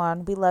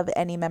Jae-hwan. We love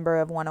any member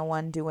of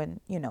 101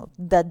 doing,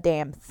 the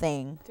damn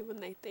thing.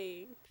 Doing their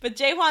thing. But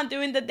Jaewon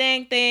doing the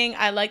dang thing.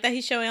 I like that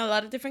he's showing a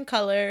lot of different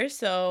colors.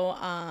 So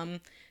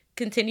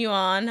continue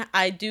on.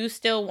 I do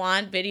still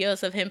want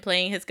videos of him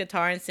playing his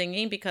guitar and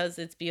singing because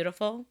it's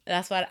beautiful.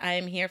 That's what I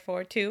am here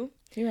for too.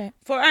 You're right.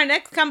 For our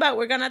next comeback,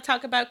 we're going to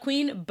talk about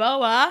Queen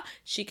Boa.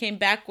 She came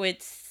back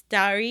with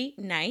Starry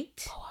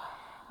Night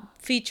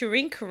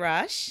featuring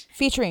Crush.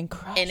 Featuring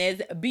Crush. And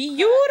it's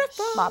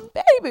beautiful. My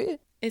baby.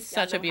 It's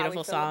Y'all such a know how we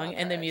beautiful feel song. about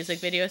And the Crush. music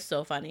video is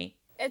so funny.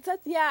 I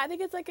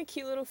think it's like a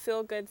cute little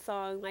feel good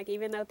song. Like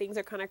even though things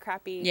are kind of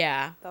crappy,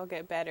 Yeah. they'll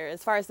get better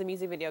as far as the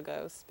music video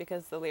goes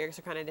because the lyrics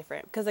are kind of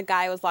different. Because the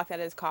guy was locked out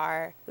of his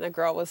car and the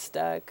girl was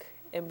stuck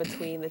in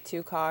between the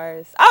two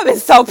cars. I've been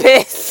so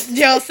pissed.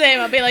 Yo, same.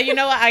 I'll be like, you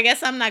know what? I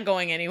guess I'm not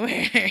going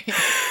anywhere.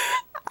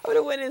 I would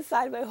have went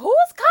inside, but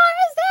whose car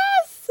is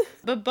this?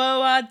 But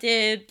Boa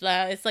did,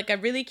 it's like a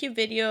really cute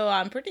video.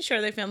 I'm pretty sure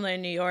they filmed it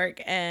in New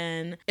York.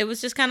 And it was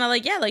just kind of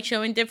like,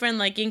 showing different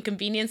like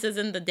inconveniences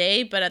in the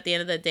day. But at the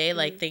end of the day,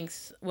 like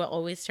things will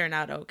always turn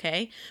out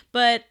okay.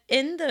 But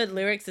in the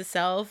lyrics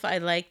itself, I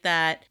like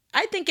that.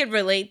 I think it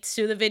relates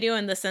to the video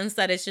in the sense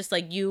that it's just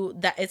like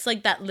that it's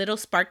like that little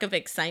spark of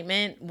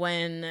excitement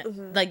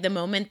when like the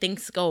moment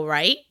things go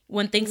right.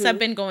 When things have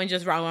been going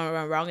just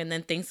wrong, and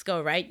then things go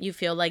right, you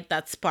feel like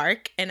that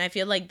spark. And I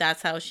feel like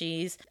that's how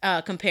she's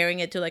comparing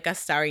it to like a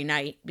starry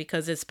night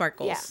because it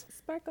sparkles. Yeah,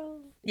 sparkle.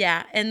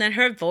 Yeah, and then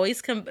her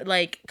voice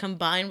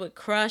combined with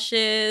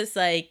Crush's,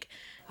 like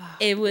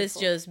it was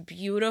just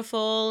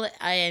beautiful,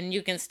 and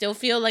you can still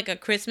feel like a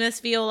Christmas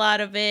feel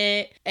out of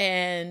it.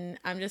 And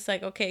I'm just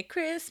like, okay,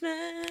 Christmas.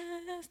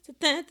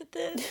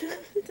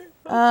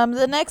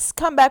 The next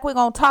comeback we're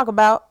going to talk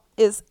about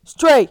is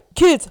Stray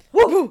Kids.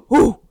 Woo,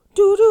 woo.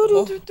 Do, do,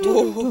 do, do,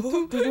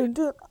 do, do,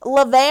 do.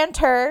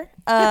 Levanter.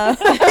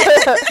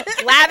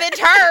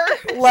 Lavender.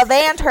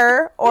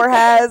 Levanter, or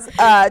has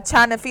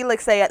China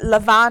Felix say it,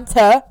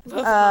 Levanta.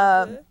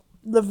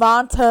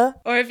 Levanta.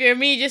 Or if you're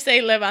me, just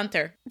say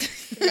Levanter.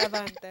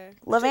 Lavender.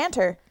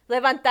 Levanter.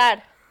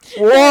 Levantar.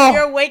 Whoa.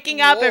 You're waking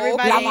up, Whoa.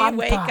 everybody. Levanta.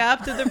 Wake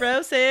up to the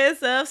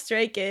roses of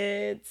Stray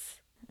Kids.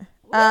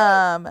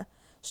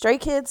 Stray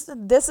Kids,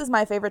 this is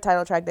my favorite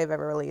title track they've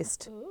ever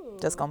released.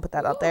 Just gonna put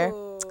that out there.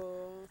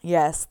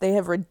 Yes, they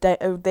have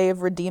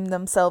redeemed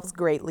themselves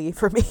greatly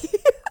for me.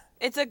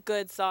 It's a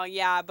good song,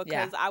 yeah, because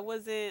Yeah. I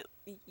wasn't,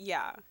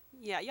 yeah,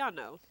 y'all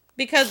know.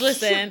 Because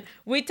listen,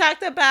 we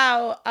talked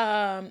about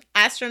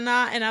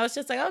Astronaut, and I was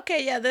just like,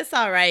 okay, yeah, this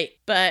all right.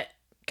 But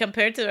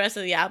compared to the rest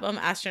of the album,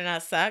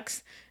 Astronaut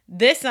sucks.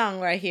 This song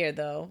right here,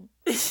 though,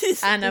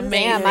 an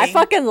amazing. Damn, I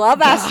fucking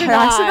love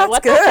Astronaut. Astronaut's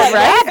What good, the fuck?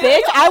 right? Yeah,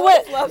 bitch. I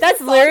would. That's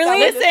literally.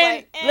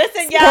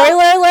 Listen, y'all.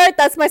 Spoiler alert.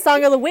 That's my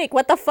song of the week.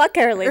 What the fuck,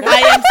 Caroline? I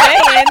am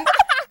saying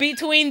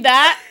between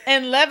that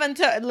and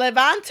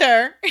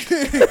Levanter.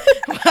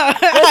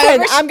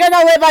 Listen, I'm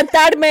gonna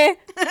levantarme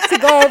to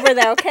go over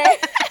there. Okay.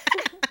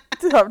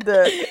 I'm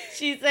dead.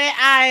 She said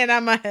I, and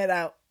I'm gonna head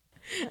out.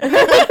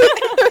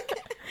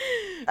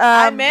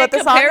 I meant but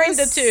the song comparing is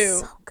the two.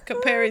 so good.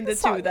 Comparing the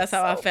song two. That's is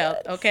how I so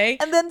felt. good. Okay.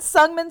 And then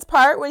Sungmin's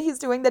part when he's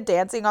doing the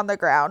dancing on the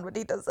ground when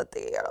he does the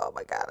thing. Oh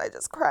my god, I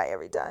just cry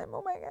every time.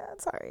 Oh my god,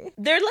 sorry.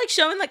 They're like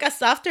showing like a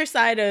softer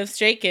side of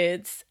Stray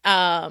Kids.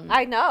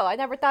 I know. I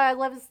never thought I'd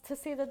live to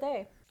see the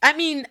day. I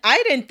mean,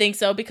 I didn't think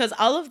so because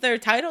all of their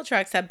title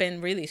tracks have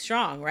been really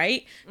strong,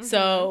 right? Mm-hmm.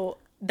 So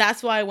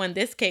that's why when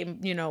this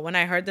came, when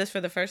I heard this for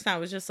the first time, I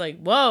was just like,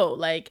 whoa,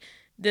 like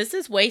this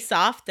is way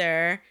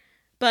softer.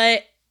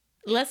 But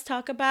let's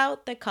talk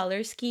about the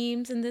color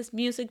schemes in this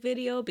music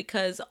video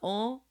because,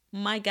 oh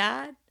my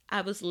God,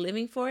 I was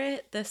living for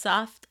it. The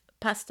soft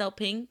pastel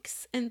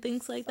pinks and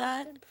things like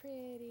that.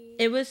 Pretty.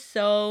 It was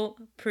so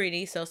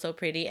pretty, so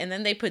pretty. And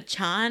then they put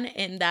Chan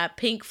in that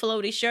pink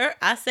floaty shirt.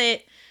 I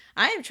said,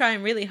 I am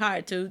trying really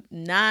hard to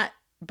not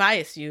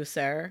bias you,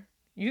 sir.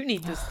 You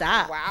need to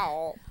stop.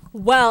 Wow.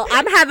 Well,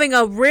 I'm having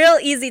a real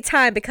easy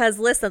time because,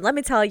 listen, let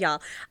me tell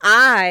y'all.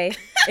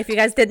 If you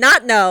guys did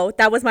not know,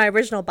 that was my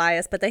original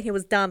bias, but then he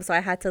was dumb, so I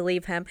had to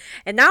leave him.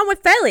 And now I'm with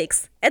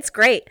Felix. It's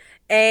great.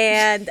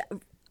 And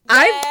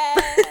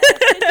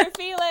Mr.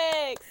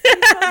 Felix.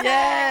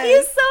 Yes.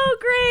 he's so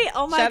great.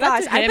 Oh my Shout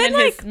gosh. out to him and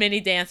his mini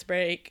dance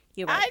break.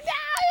 You're I right. know,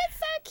 it's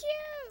so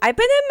cute. I've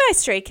been in my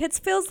Stray Kids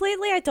feels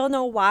lately. I don't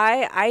know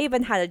why. I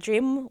even had a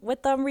dream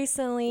with them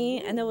recently,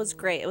 and it was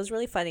great. It was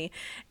really funny.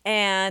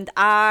 And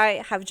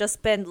I have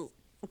just been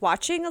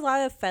watching a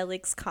lot of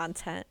Felix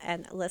content.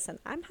 And listen,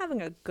 I'm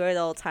having a good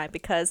old time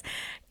because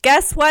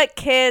guess what,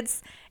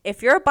 kids?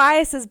 If your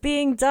bias is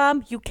being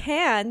dumb, you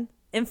can,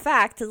 in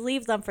fact,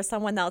 leave them for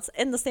someone else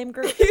in the same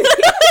group.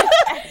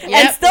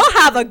 And still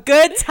have a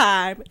good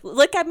time.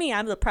 Look at me.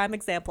 I'm the prime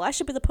example. I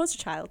should be the poster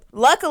child.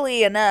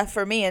 Luckily enough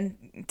for me and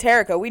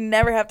Terica, we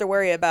never have to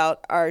worry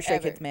about our Stray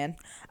Kids man.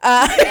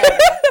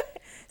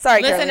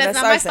 Sorry, Listen, Carolina. it's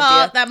not Sorry, my Cynthia.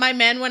 fault that my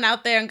man went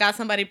out there and got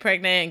somebody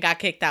pregnant and got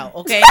kicked out,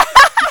 okay?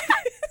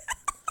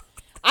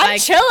 I'm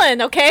Like-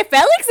 chilling, okay?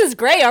 Felix is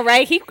great, all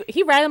right?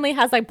 He randomly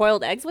has like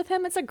boiled eggs with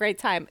him. It's a great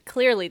time.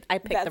 Clearly, I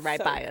picked the That's right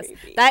so bias.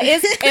 creepy. That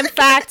is, in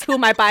fact, who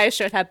my bias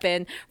should have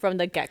been from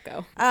the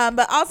get-go.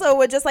 But also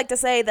would just like to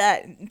say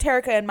that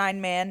Terica and my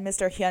man,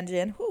 Mr.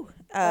 Hyunjin,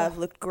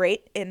 looked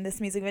great in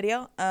this music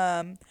video.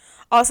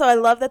 Also, I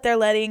love that they're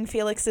letting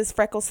Felix's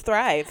freckles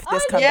thrive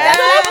this comeback.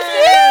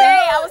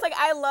 I was like,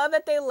 I love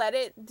that they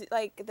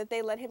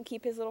let him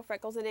keep his little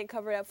freckles and then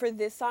cover it up for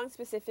this song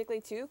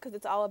specifically too, because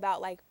it's all about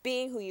like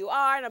being who you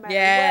are no matter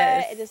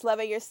Yes. what and just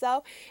loving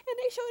yourself. And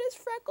they showed his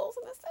freckles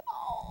and I said,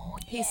 oh,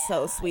 He's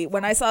so sweet.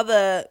 When I saw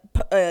the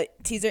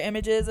teaser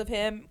images of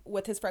him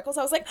with his freckles,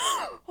 I was like,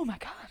 oh my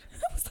God.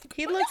 I was like,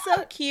 He looks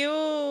so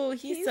cute.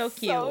 He's so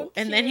cute. so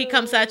And then he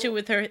comes at you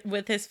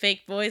with his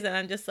fake voice, and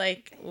I'm just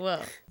like,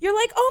 whoa. you're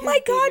like, oh my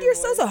God, you're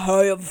so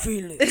hi, I'm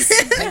Felix.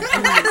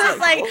 I was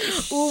like,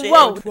 Shit.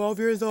 whoa. 12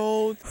 years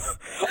old.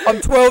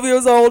 I'm 12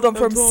 years old. I'm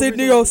from 12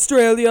 Sydney, years old.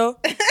 Australia.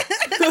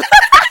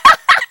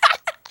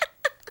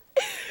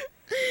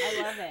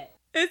 I love it.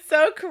 It's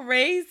so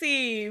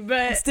crazy,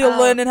 but Still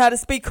learning how to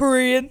speak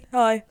Korean.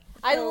 Hi.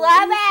 I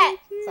love it.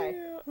 Sorry.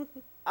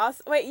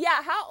 awesome. Wait,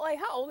 yeah, how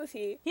old is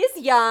he? He's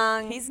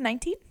young. He's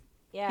 19.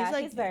 Yeah, he's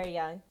like- he's very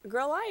young.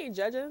 Girl, I ain't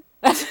judging.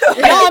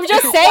 No, I'm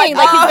just saying,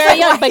 like, he's very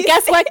young. But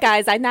guess what,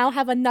 guys? I now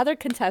have another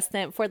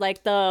contestant for,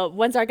 like, the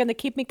ones that are going to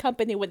keep me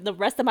company when the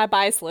rest of my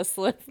bias list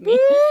with me.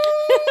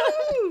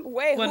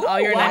 Wait, when who? all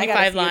your Well, I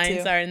got a 95 few,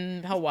 lines too. are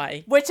in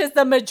Hawaii. Which is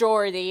the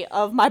majority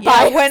of my Yeah,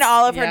 bias. when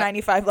all of her Yeah.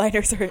 95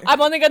 liners are. I'm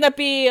only going to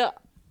be...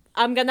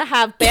 I'm going to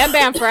have Bam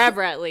Bam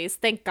forever, at least.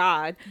 Thank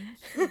God.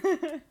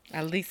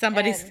 At least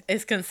somebody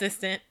is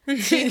consistent.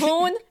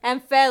 Jihoon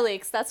and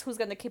Felix. That's who's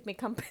going to keep me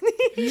company.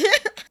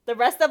 The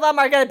rest of them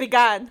are going to be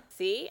gone.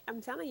 See, I'm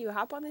telling you,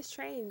 hop on this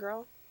train,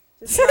 girl.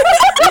 Just let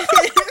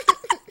it.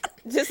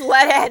 Just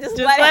let it. Just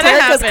Just let let it.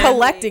 it Terica's happen.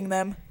 collecting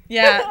them.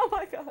 Yeah. Oh,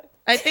 my God.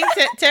 I think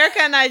Terica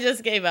and I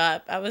just gave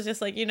up. I was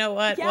just like, you know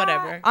what? Yeah.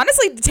 Whatever.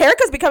 Honestly,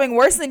 Terica's becoming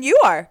worse than you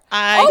are.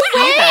 I Wait.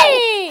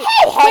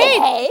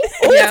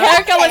 Yeah.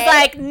 Erica was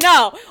like,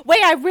 no.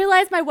 Wait, I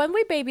realized my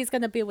one-week baby's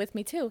going to be with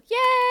me, too.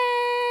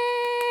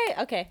 Yay!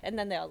 Okay, and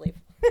then they all leave.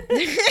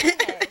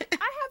 I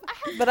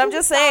have But I'm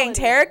just saying,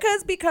 solid ones.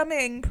 Terica's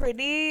becoming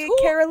pretty Cool.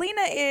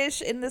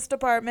 Carolina-ish in this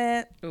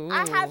department.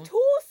 I have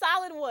 2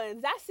 solid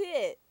ones. That's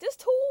it.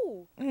 Just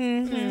 2.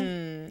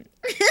 Mm.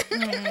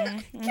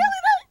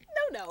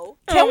 No.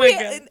 Can Oh my we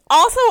God.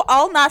 also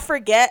all not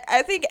forget?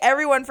 I think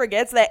everyone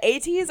forgets that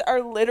ATs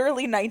are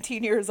literally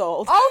 19 years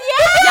old. Oh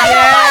yeah.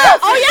 Yeah.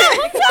 Oh, yeah.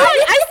 I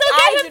still I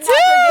get did him, not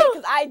forget too.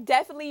 because I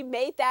definitely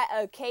made that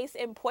a case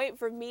in point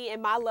for me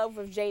and my love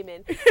of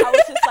Jamin. I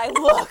was just like,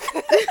 look,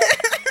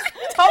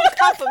 don't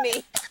come for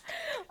me.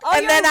 Oh,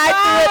 and then you're I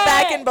threw it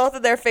back right. in both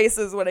of their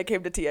faces when it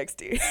came to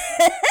TXT.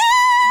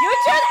 You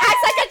just act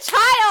like a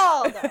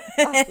child.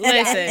 Literally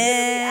Listen,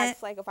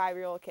 acts like a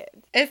 5-year-old kid.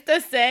 it's the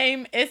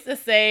same. It's the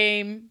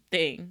same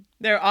thing.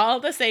 They're all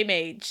the same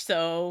age.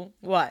 So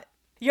what?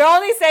 You're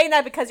only saying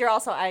that because you're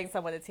also eyeing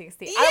someone at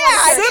TXT.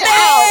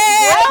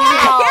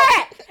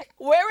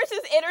 Where was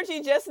his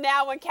energy just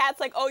now when Kat's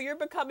like, oh, you're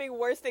becoming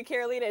worse than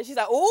Carolina? And she's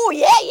like, oh,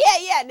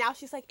 yeah. Now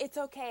she's like, it's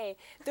okay.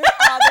 They're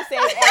all the same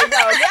age. No,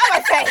 get out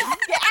my face.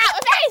 Get out my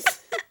face.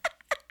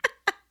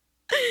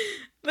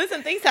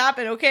 Listen, things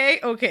happen. Okay.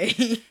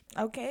 Okay.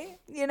 Okay,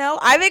 you know,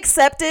 I've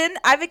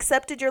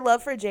accepted your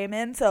love for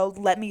Jamin, so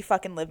let me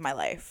fucking live my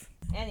life.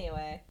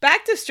 Anyway.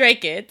 Back to Stray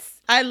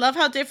Kids. I love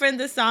how different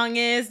the song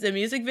is. The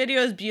music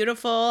video is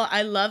beautiful.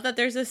 I love that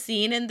there's a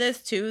scene in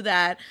this too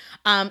that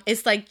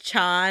it's like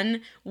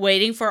Chan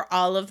waiting for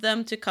all of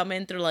them to come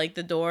in through like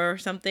the door or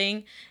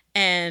something.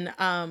 And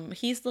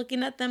he's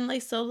looking at them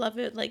like so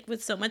like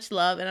with so much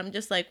love, and I'm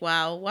just like,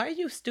 wow, why are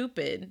you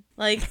stupid?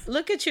 Like,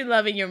 look at you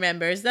loving your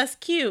members. That's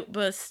cute,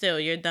 but still,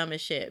 you're dumb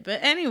as shit.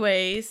 But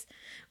anyways,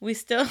 we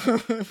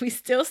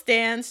still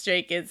stand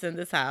Stray Kids in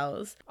this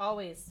house.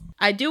 Always.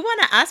 I do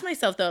want to ask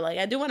myself though, like,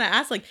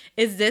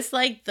 is this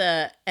like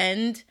the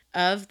end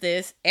of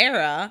this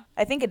era?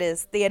 I think it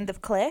is the end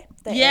of Clay.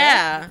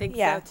 Yeah, I think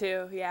Yeah. so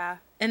too. Yeah.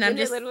 and Didn't I'm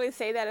just it literally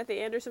say that at the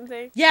end or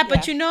something? yeah,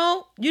 but Yeah.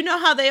 you know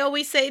how they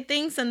always say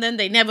things and then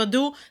they never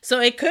do. So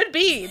it could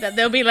be that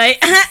they'll be like,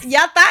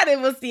 y'all thought it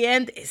was the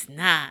end. It's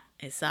not.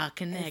 It's all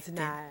connected. It's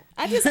not.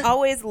 I just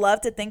always love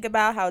to think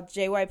about how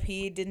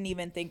JYP didn't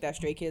even think that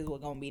Stray Kids were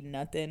gonna be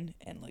nothing,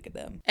 and look at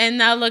them. And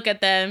now look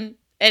at them.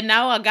 And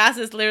now Agas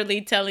is literally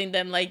telling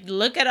them, like,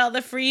 look at all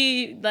the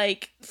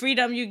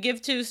freedom you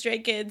give to Stray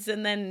Kids,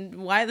 and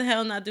then why the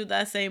hell not do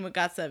that same with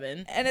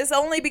GOT7? And it's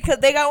only because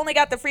they only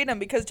got the freedom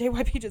because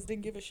JYP just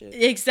didn't give a shit.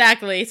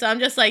 Exactly. So I'm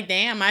just like,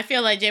 damn, I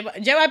feel like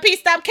JYP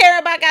stop caring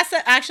about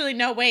GOT7. Actually,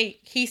 no, wait.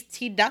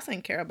 He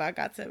doesn't care about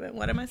GOT7.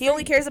 What am I saying? He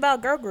only cares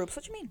about girl groups.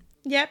 What you mean?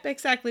 Yep,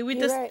 exactly.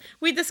 You're right.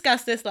 We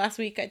discussed this last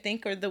week, I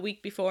think, or the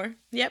week before.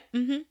 Yep.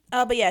 Mm-hmm.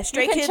 But yeah,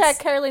 Stray You can Kids. check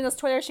Carolina's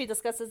Twitter. She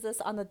discusses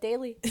this on the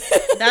daily.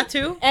 That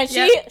too. And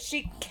Yep.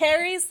 she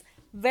carries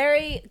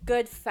very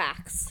good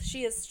facts.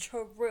 She is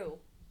true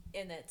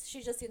in it.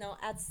 She just,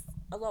 adds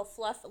a little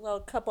fluff, a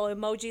little couple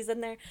emojis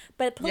in there.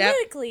 But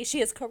politically,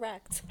 she is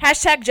correct.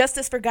 Hashtag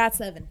justice for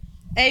GOT7.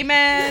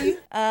 Amen.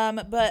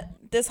 But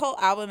this whole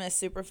album is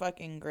super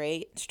fucking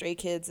great. Stray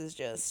Kids is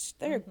just,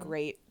 they're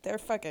great. They're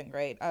fucking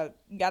great.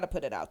 You gotta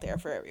put it out there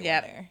for everyone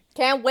there.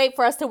 Can't wait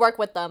for us to work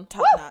with them.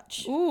 Top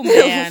notch. Ooh,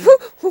 man.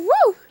 Woo!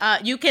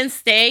 You Can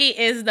Stay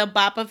is the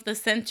bop of the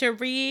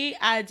century.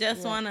 I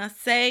just want to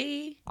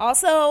say.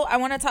 Also, I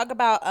want to talk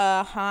about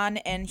Han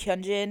and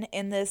Hyunjin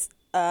in this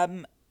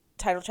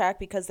title track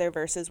because their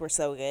verses were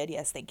so good.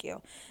 Yes, thank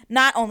you.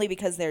 Not only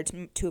because they're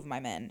two of my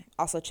men.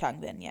 Also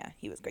Changbin, yeah,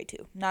 he was great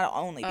too. Not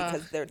only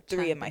because they're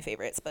three of my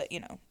favorites, but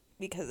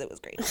because it was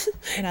great.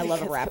 And I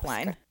love a rap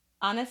line.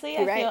 Honestly,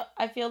 You're right.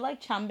 I feel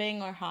like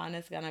Changbin or Han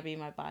is gonna be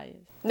my bias.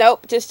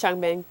 Nope, just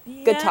Changbin.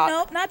 Good talk.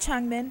 Nope, not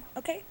Changbin.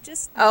 Okay,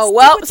 just Oh, stick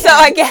well, with so Chan.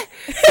 I guess.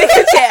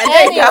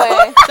 There you go.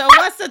 Anyway, So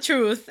what's the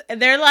truth?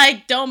 They're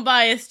like, don't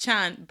bias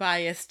Chan.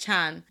 Bias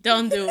Chan.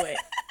 Don't do it.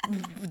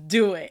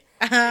 Do it.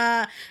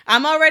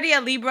 I'm already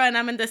a Libra and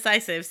I'm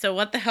indecisive. So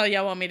what the hell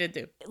y'all want me to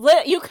do?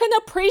 you can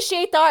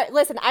appreciate the art.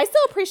 Listen, I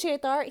still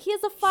appreciate the art. He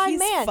is a fine He's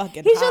man.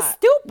 fucking He's hot. just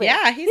stupid.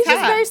 Yeah, he's just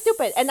hot. very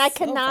stupid. And I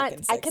So fucking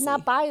I cannot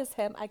sexy. bias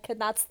him. I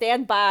cannot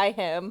stand by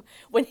him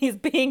when he's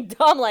being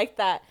dumb like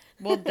that.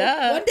 Well,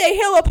 duh. One day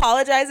he'll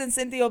apologize and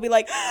Cynthia will be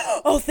like,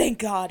 oh, thank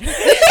God.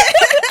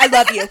 I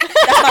love you.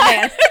 That's my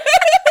man.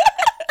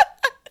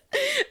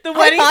 The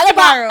wedding's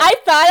tomorrow. I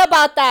thought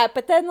about that,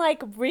 but then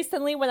like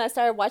recently when I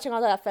started watching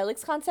all that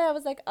Felix content, I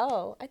was like,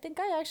 oh, I think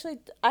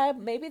I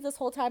maybe this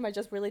whole time I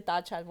just really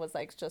thought Chan was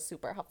like just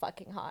super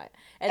fucking hot,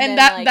 And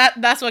then,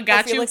 that's what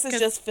got you. Felix is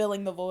 'cause- just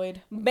filling the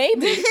void.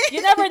 maybe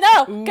you never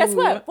know. Guess Ooh.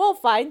 what? We'll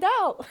find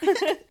out.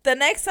 The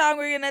next song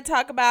we're going to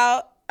talk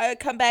about,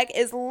 comeback,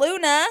 is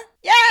Luna.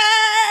 Yeah.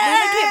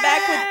 Luna came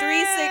back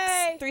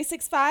with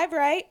 365,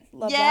 right?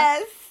 Love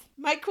Yes,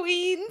 my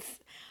queens.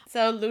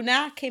 So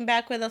Luna came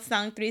back with a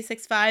song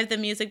 365. The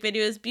music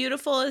video is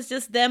beautiful. It's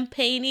just them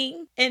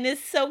painting and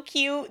it's so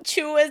cute.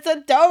 Chu is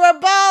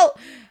adorable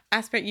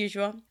as per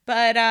usual.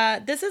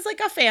 But this is like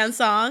a fan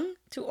song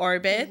to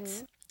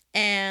Orbit.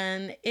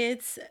 And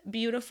it's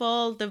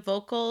beautiful. The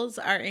vocals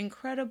are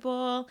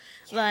incredible.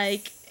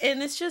 Like,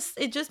 and it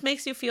just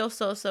makes you feel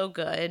so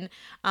good.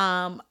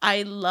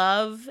 I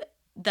love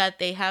that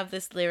they have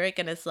this lyric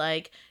and it's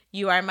like,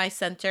 you are my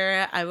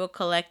center. I will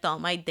collect all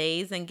my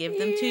days and give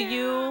them to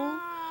you.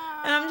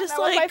 And I'm just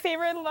that like, was my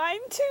favorite line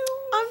too.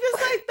 I'm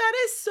just like, that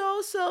is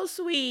so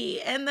sweet.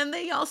 And then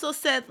they also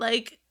said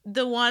like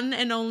the one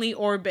and only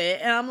Orbit.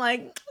 And I'm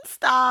like,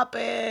 stop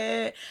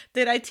it.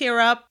 Did I tear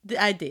up?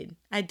 I did.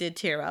 I did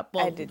tear up.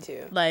 Well, I did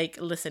too.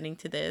 Like listening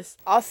to this.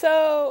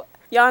 Also,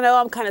 y'all know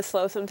I'm kind of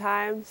slow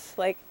sometimes.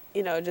 Like,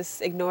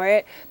 just ignore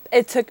it.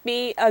 It took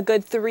me a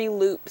good 3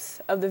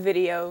 loops of the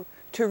video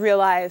to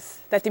realize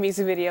that the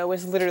music video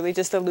was literally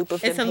just a loop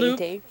of It's them a loop.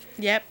 painting.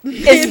 Yep.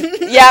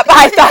 Yep,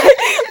 I thought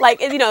like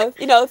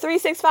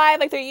 365,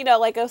 like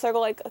like a circle,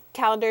 like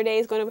calendar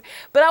days going over.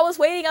 But I was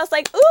waiting. I was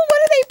like, ooh, what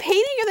are they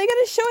painting? Are they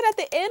gonna show it at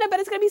the end? I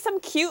bet it's gonna be some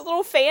cute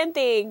little fan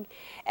thing.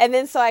 And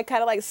then so I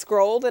kind of like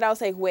scrolled and I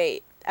was like,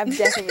 wait, I've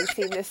definitely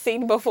seen this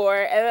scene before.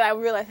 And then I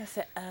realized, I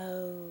said,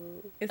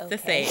 oh, It's okay.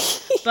 the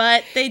same.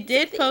 But they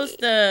did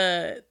post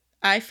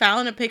I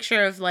found a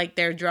picture of like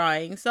their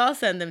drawings, so I'll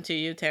send them to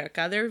you,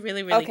 Terica. They're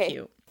really Okay,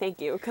 cute. thank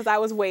you, because I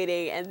was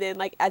waiting, and then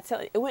like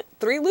it went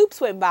 3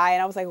 loops went by,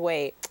 and I was like,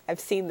 wait,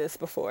 I've seen this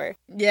before.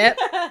 Yep.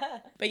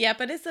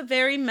 But it's a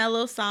very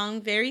mellow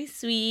song, very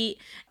sweet.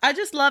 I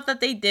just love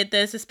that they did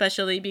this,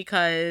 especially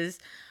because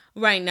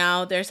right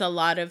now there's a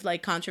lot of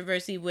like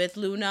controversy with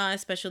Luna,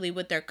 especially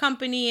with their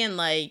company and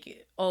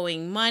like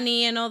owing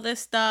money and all this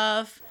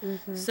stuff.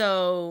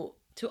 So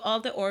to all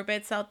the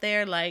orbits out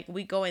there, like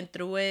we going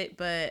through it,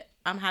 but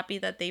I'm happy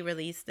that they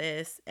released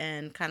this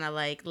and kind of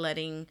like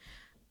letting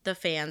the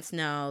fans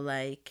know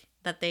like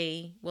that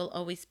they will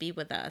always be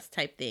with us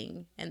type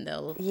thing, and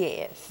they'll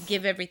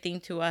give everything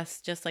to us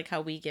just like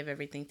how we give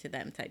everything to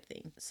them type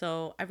thing.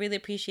 So I really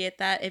appreciate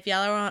that. If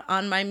y'all are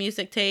on my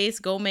music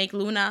taste, go make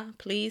Luna,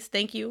 please.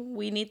 Thank you.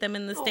 We need them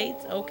in the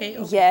States.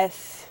 Okay.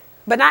 Yes,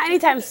 but not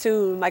anytime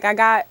soon. Like I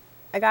got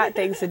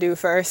things to do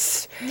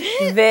first.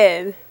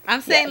 Then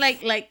I'm saying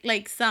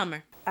like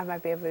summer. I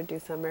might be able to do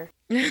summer.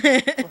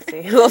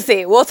 We'll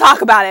see. We'll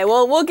talk about it.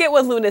 We'll get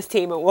with Luna's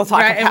team and we'll talk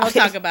about it. Right, and we'll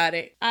talk about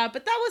it.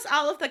 But that was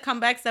all of the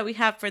comebacks that we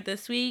have for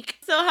this week.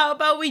 So how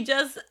about we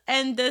just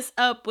end this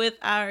up with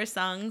our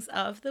songs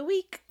of the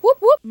week? Whoop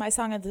whoop. My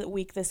song of the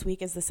week this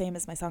week is the same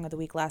as my song of the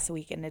week last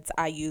week, and it's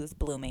IU's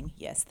Blooming.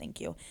 Yes,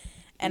 thank you.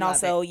 And Love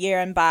also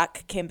Yerin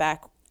Bach came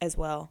back as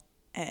well,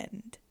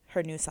 and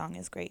her new song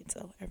is great,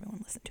 so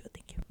everyone listen to it.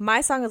 Thank you.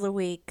 My song of the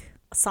week,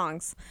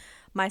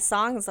 my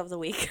songs of the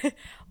week.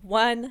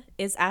 One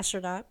is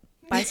Astronaut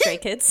by Stray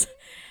Kids.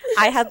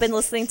 I have been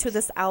listening to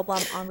this album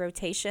on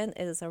rotation.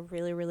 It is a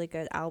really, really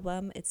good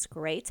album. It's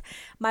great.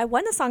 My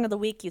one song of the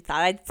week, you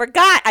thought I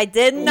forgot. I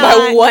did not.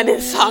 My one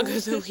song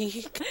of the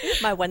week.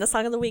 My one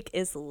song of the week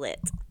is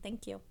Lit.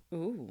 Thank you.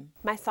 Ooh.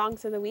 My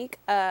songs of the week.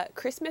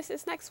 Christmas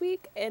is next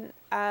week, and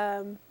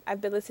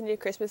I've been listening to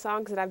Christmas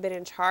songs, and I've been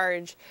in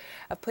charge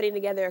of putting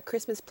together a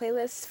Christmas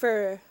playlist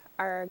for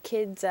our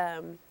kids'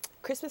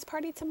 Christmas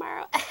party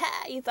tomorrow.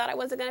 You thought I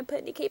wasn't going to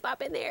put any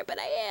K-pop in there, but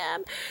I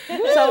am.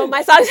 So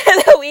my songs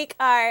of the week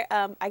are,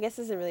 I guess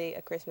this isn't really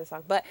a Christmas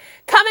song, but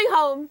Coming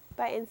Home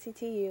by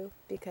NCT U,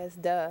 because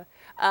duh.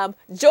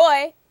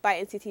 Joy by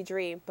NCT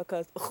Dream,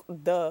 because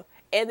duh.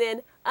 And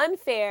then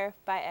Unfair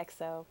by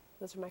EXO.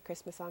 Those are my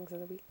Christmas songs of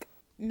the week.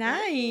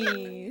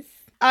 Nice.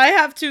 I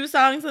have 2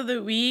 songs of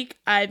the week.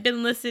 I've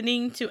been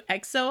listening to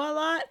EXO a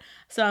lot.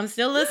 So I'm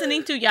still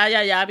listening to Ya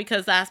Ya Ya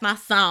because that's my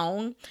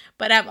song.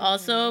 But I've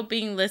also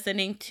been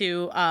listening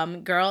to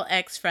Girl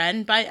X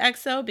Friend by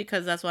EXO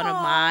because that's one of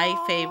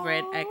my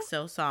favorite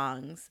EXO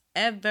songs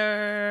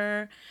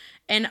ever.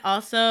 And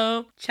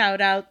also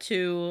shout out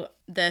to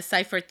the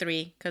Cypher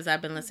 3 because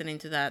I've been listening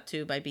to that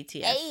too by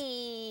BTS.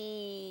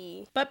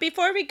 Hey. But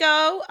before we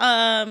go,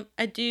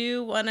 I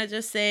do want to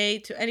just say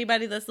to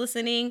anybody that's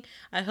listening,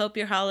 I hope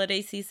your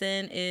holiday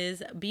season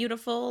is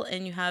beautiful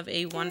and you have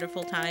a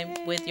wonderful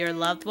time with your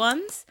loved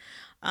ones.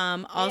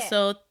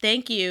 Also,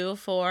 thank you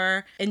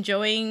for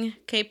enjoying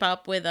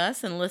K-pop with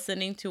us and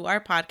listening to our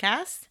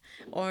podcast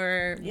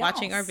or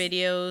watching our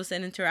videos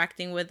and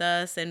interacting with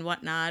us and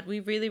whatnot. We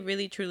really,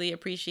 really, truly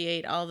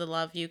appreciate all the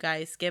love you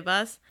guys give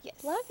us.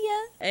 Yes. Love ya.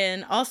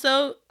 And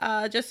also,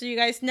 just so you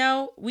guys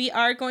know, we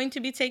are going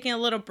to be taking a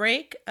little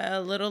break, a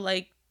little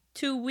like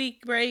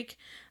 2-week break,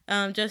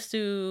 just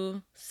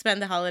to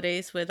spend the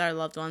holidays with our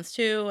loved ones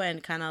too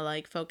and kind of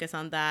like focus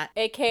on that.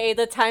 AKA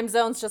the time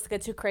zones just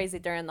get too crazy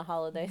during the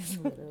holidays.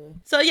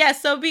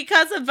 So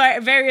because of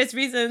various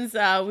reasons,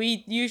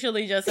 we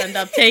usually just end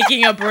up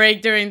taking a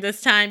break during this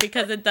time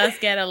because it does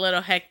get a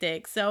little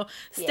hectic. So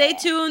stay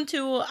tuned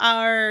to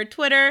our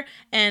Twitter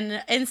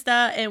and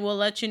Insta and we'll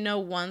let you know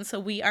once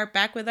we are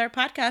back with our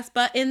podcast.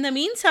 But in the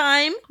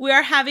meantime, we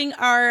are having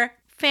our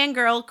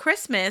Fangirl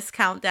Christmas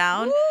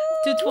countdown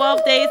to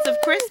 12 days of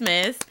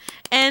Christmas.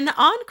 And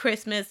on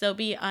Christmas, there'll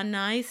be a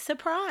nice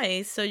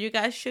surprise. So you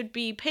guys should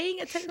be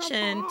paying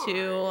attention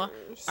to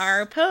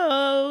our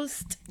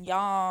post.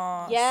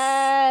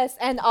 Yes.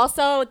 And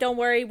also, don't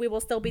worry, we will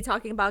still be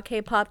talking about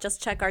K-pop.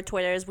 Just check our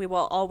Twitters. We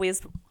will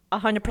always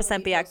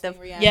 100% be active.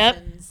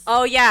 Yep.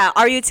 Oh, yeah.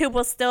 Our YouTube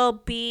will still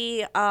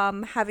be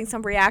having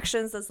some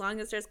reactions. As long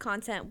as there's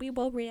content, we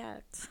will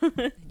react.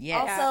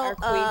 Also,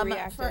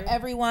 for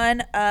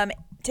everyone,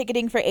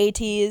 ticketing for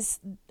ATEEZ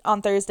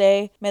on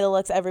Thursday. May the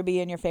looks ever be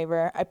in your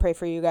favor. I pray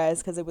for you guys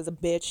because it was a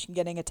bitch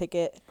getting a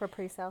ticket For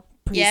pre-sale.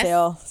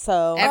 Yes.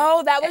 So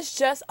that was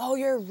just. Oh,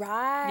 you're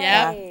right.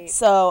 Yeah.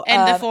 So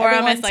And the forum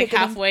everyone is like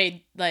ticketing-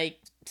 halfway like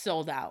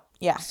sold out.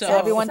 Yeah. So- So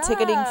everyone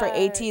ticketing for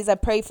ATEEZ. I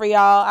pray for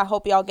y'all. I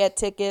hope y'all get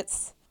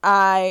tickets.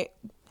 I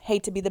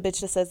hate to be the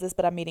bitch that says this,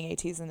 but I'm meeting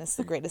ATEEZ and it's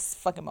the greatest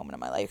fucking moment of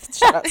my life.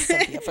 Shout out to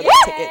Cynthia for the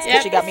tickets.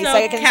 Yep. She got me So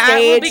second Kat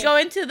stage. will be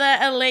going to the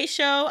LA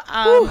show.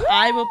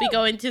 I will be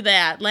going to the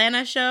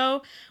Atlanta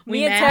show.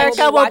 Me and managed-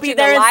 Terica will be watching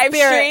there the in live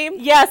spirit. stream.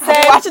 Yes,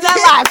 I'll be watching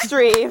that live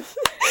stream.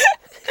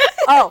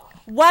 Oh,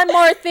 one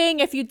more thing.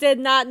 If you did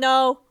not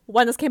know,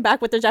 ONEUS came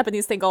back with their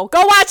Japanese single.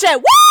 Go watch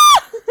it.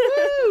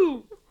 Woo!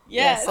 Woo!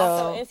 Yes.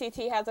 So-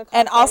 NCT has a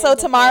And concert also in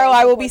tomorrow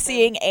Japan I will before be them.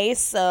 seeing Ace,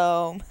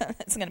 so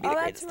it's gonna be the Oh,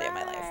 greatest that's day of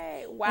my life. right.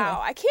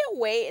 Wow, I can't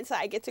wait until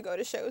I get to go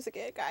to shows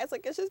again, guys.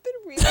 Like, it's just been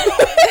really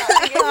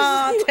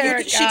hard.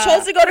 Terica. She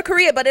chose to go to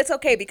Korea, but it's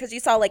okay because you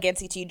saw like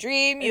NCT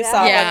Dream, you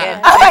saw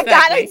Yeah. fucking, Oh my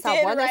god, I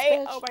Exactly. did, ONEUS, right?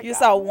 bitch. Oh my you god.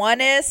 saw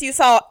ONEUS, you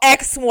saw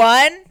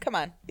X1. Come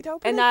on. You know,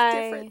 but And it's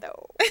I- different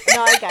though.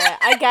 No,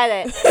 I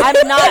get it.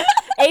 I'm not.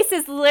 Ace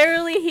is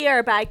literally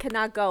here, but I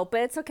cannot go.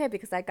 But it's okay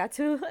because I got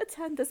to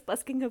attend this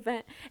busking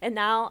event, and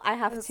now I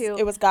have to.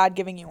 It was God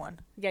giving you one.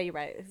 Yeah, you're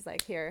right. It's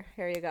like here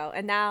you go.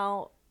 And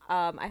now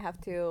I have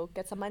to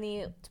get some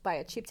money to buy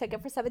a cheap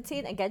ticket for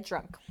 17 and get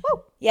drunk.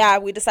 Woo! Yeah,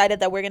 we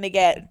decided that we're gonna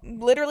get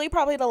literally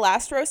probably the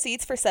last row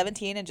seats for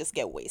 17 and just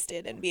get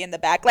wasted and be in the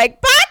back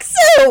like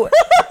Baksu.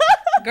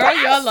 Girl,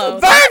 YOLO.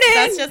 Vernon!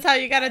 That's just how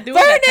you gotta do it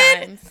at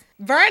times.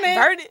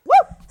 Vernon.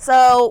 Woo!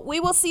 So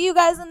we will see you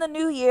guys in the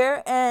new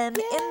year, and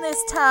in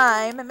this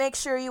time, make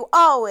sure you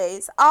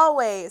always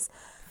Fangirl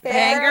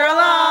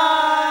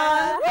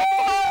on.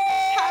 Woo!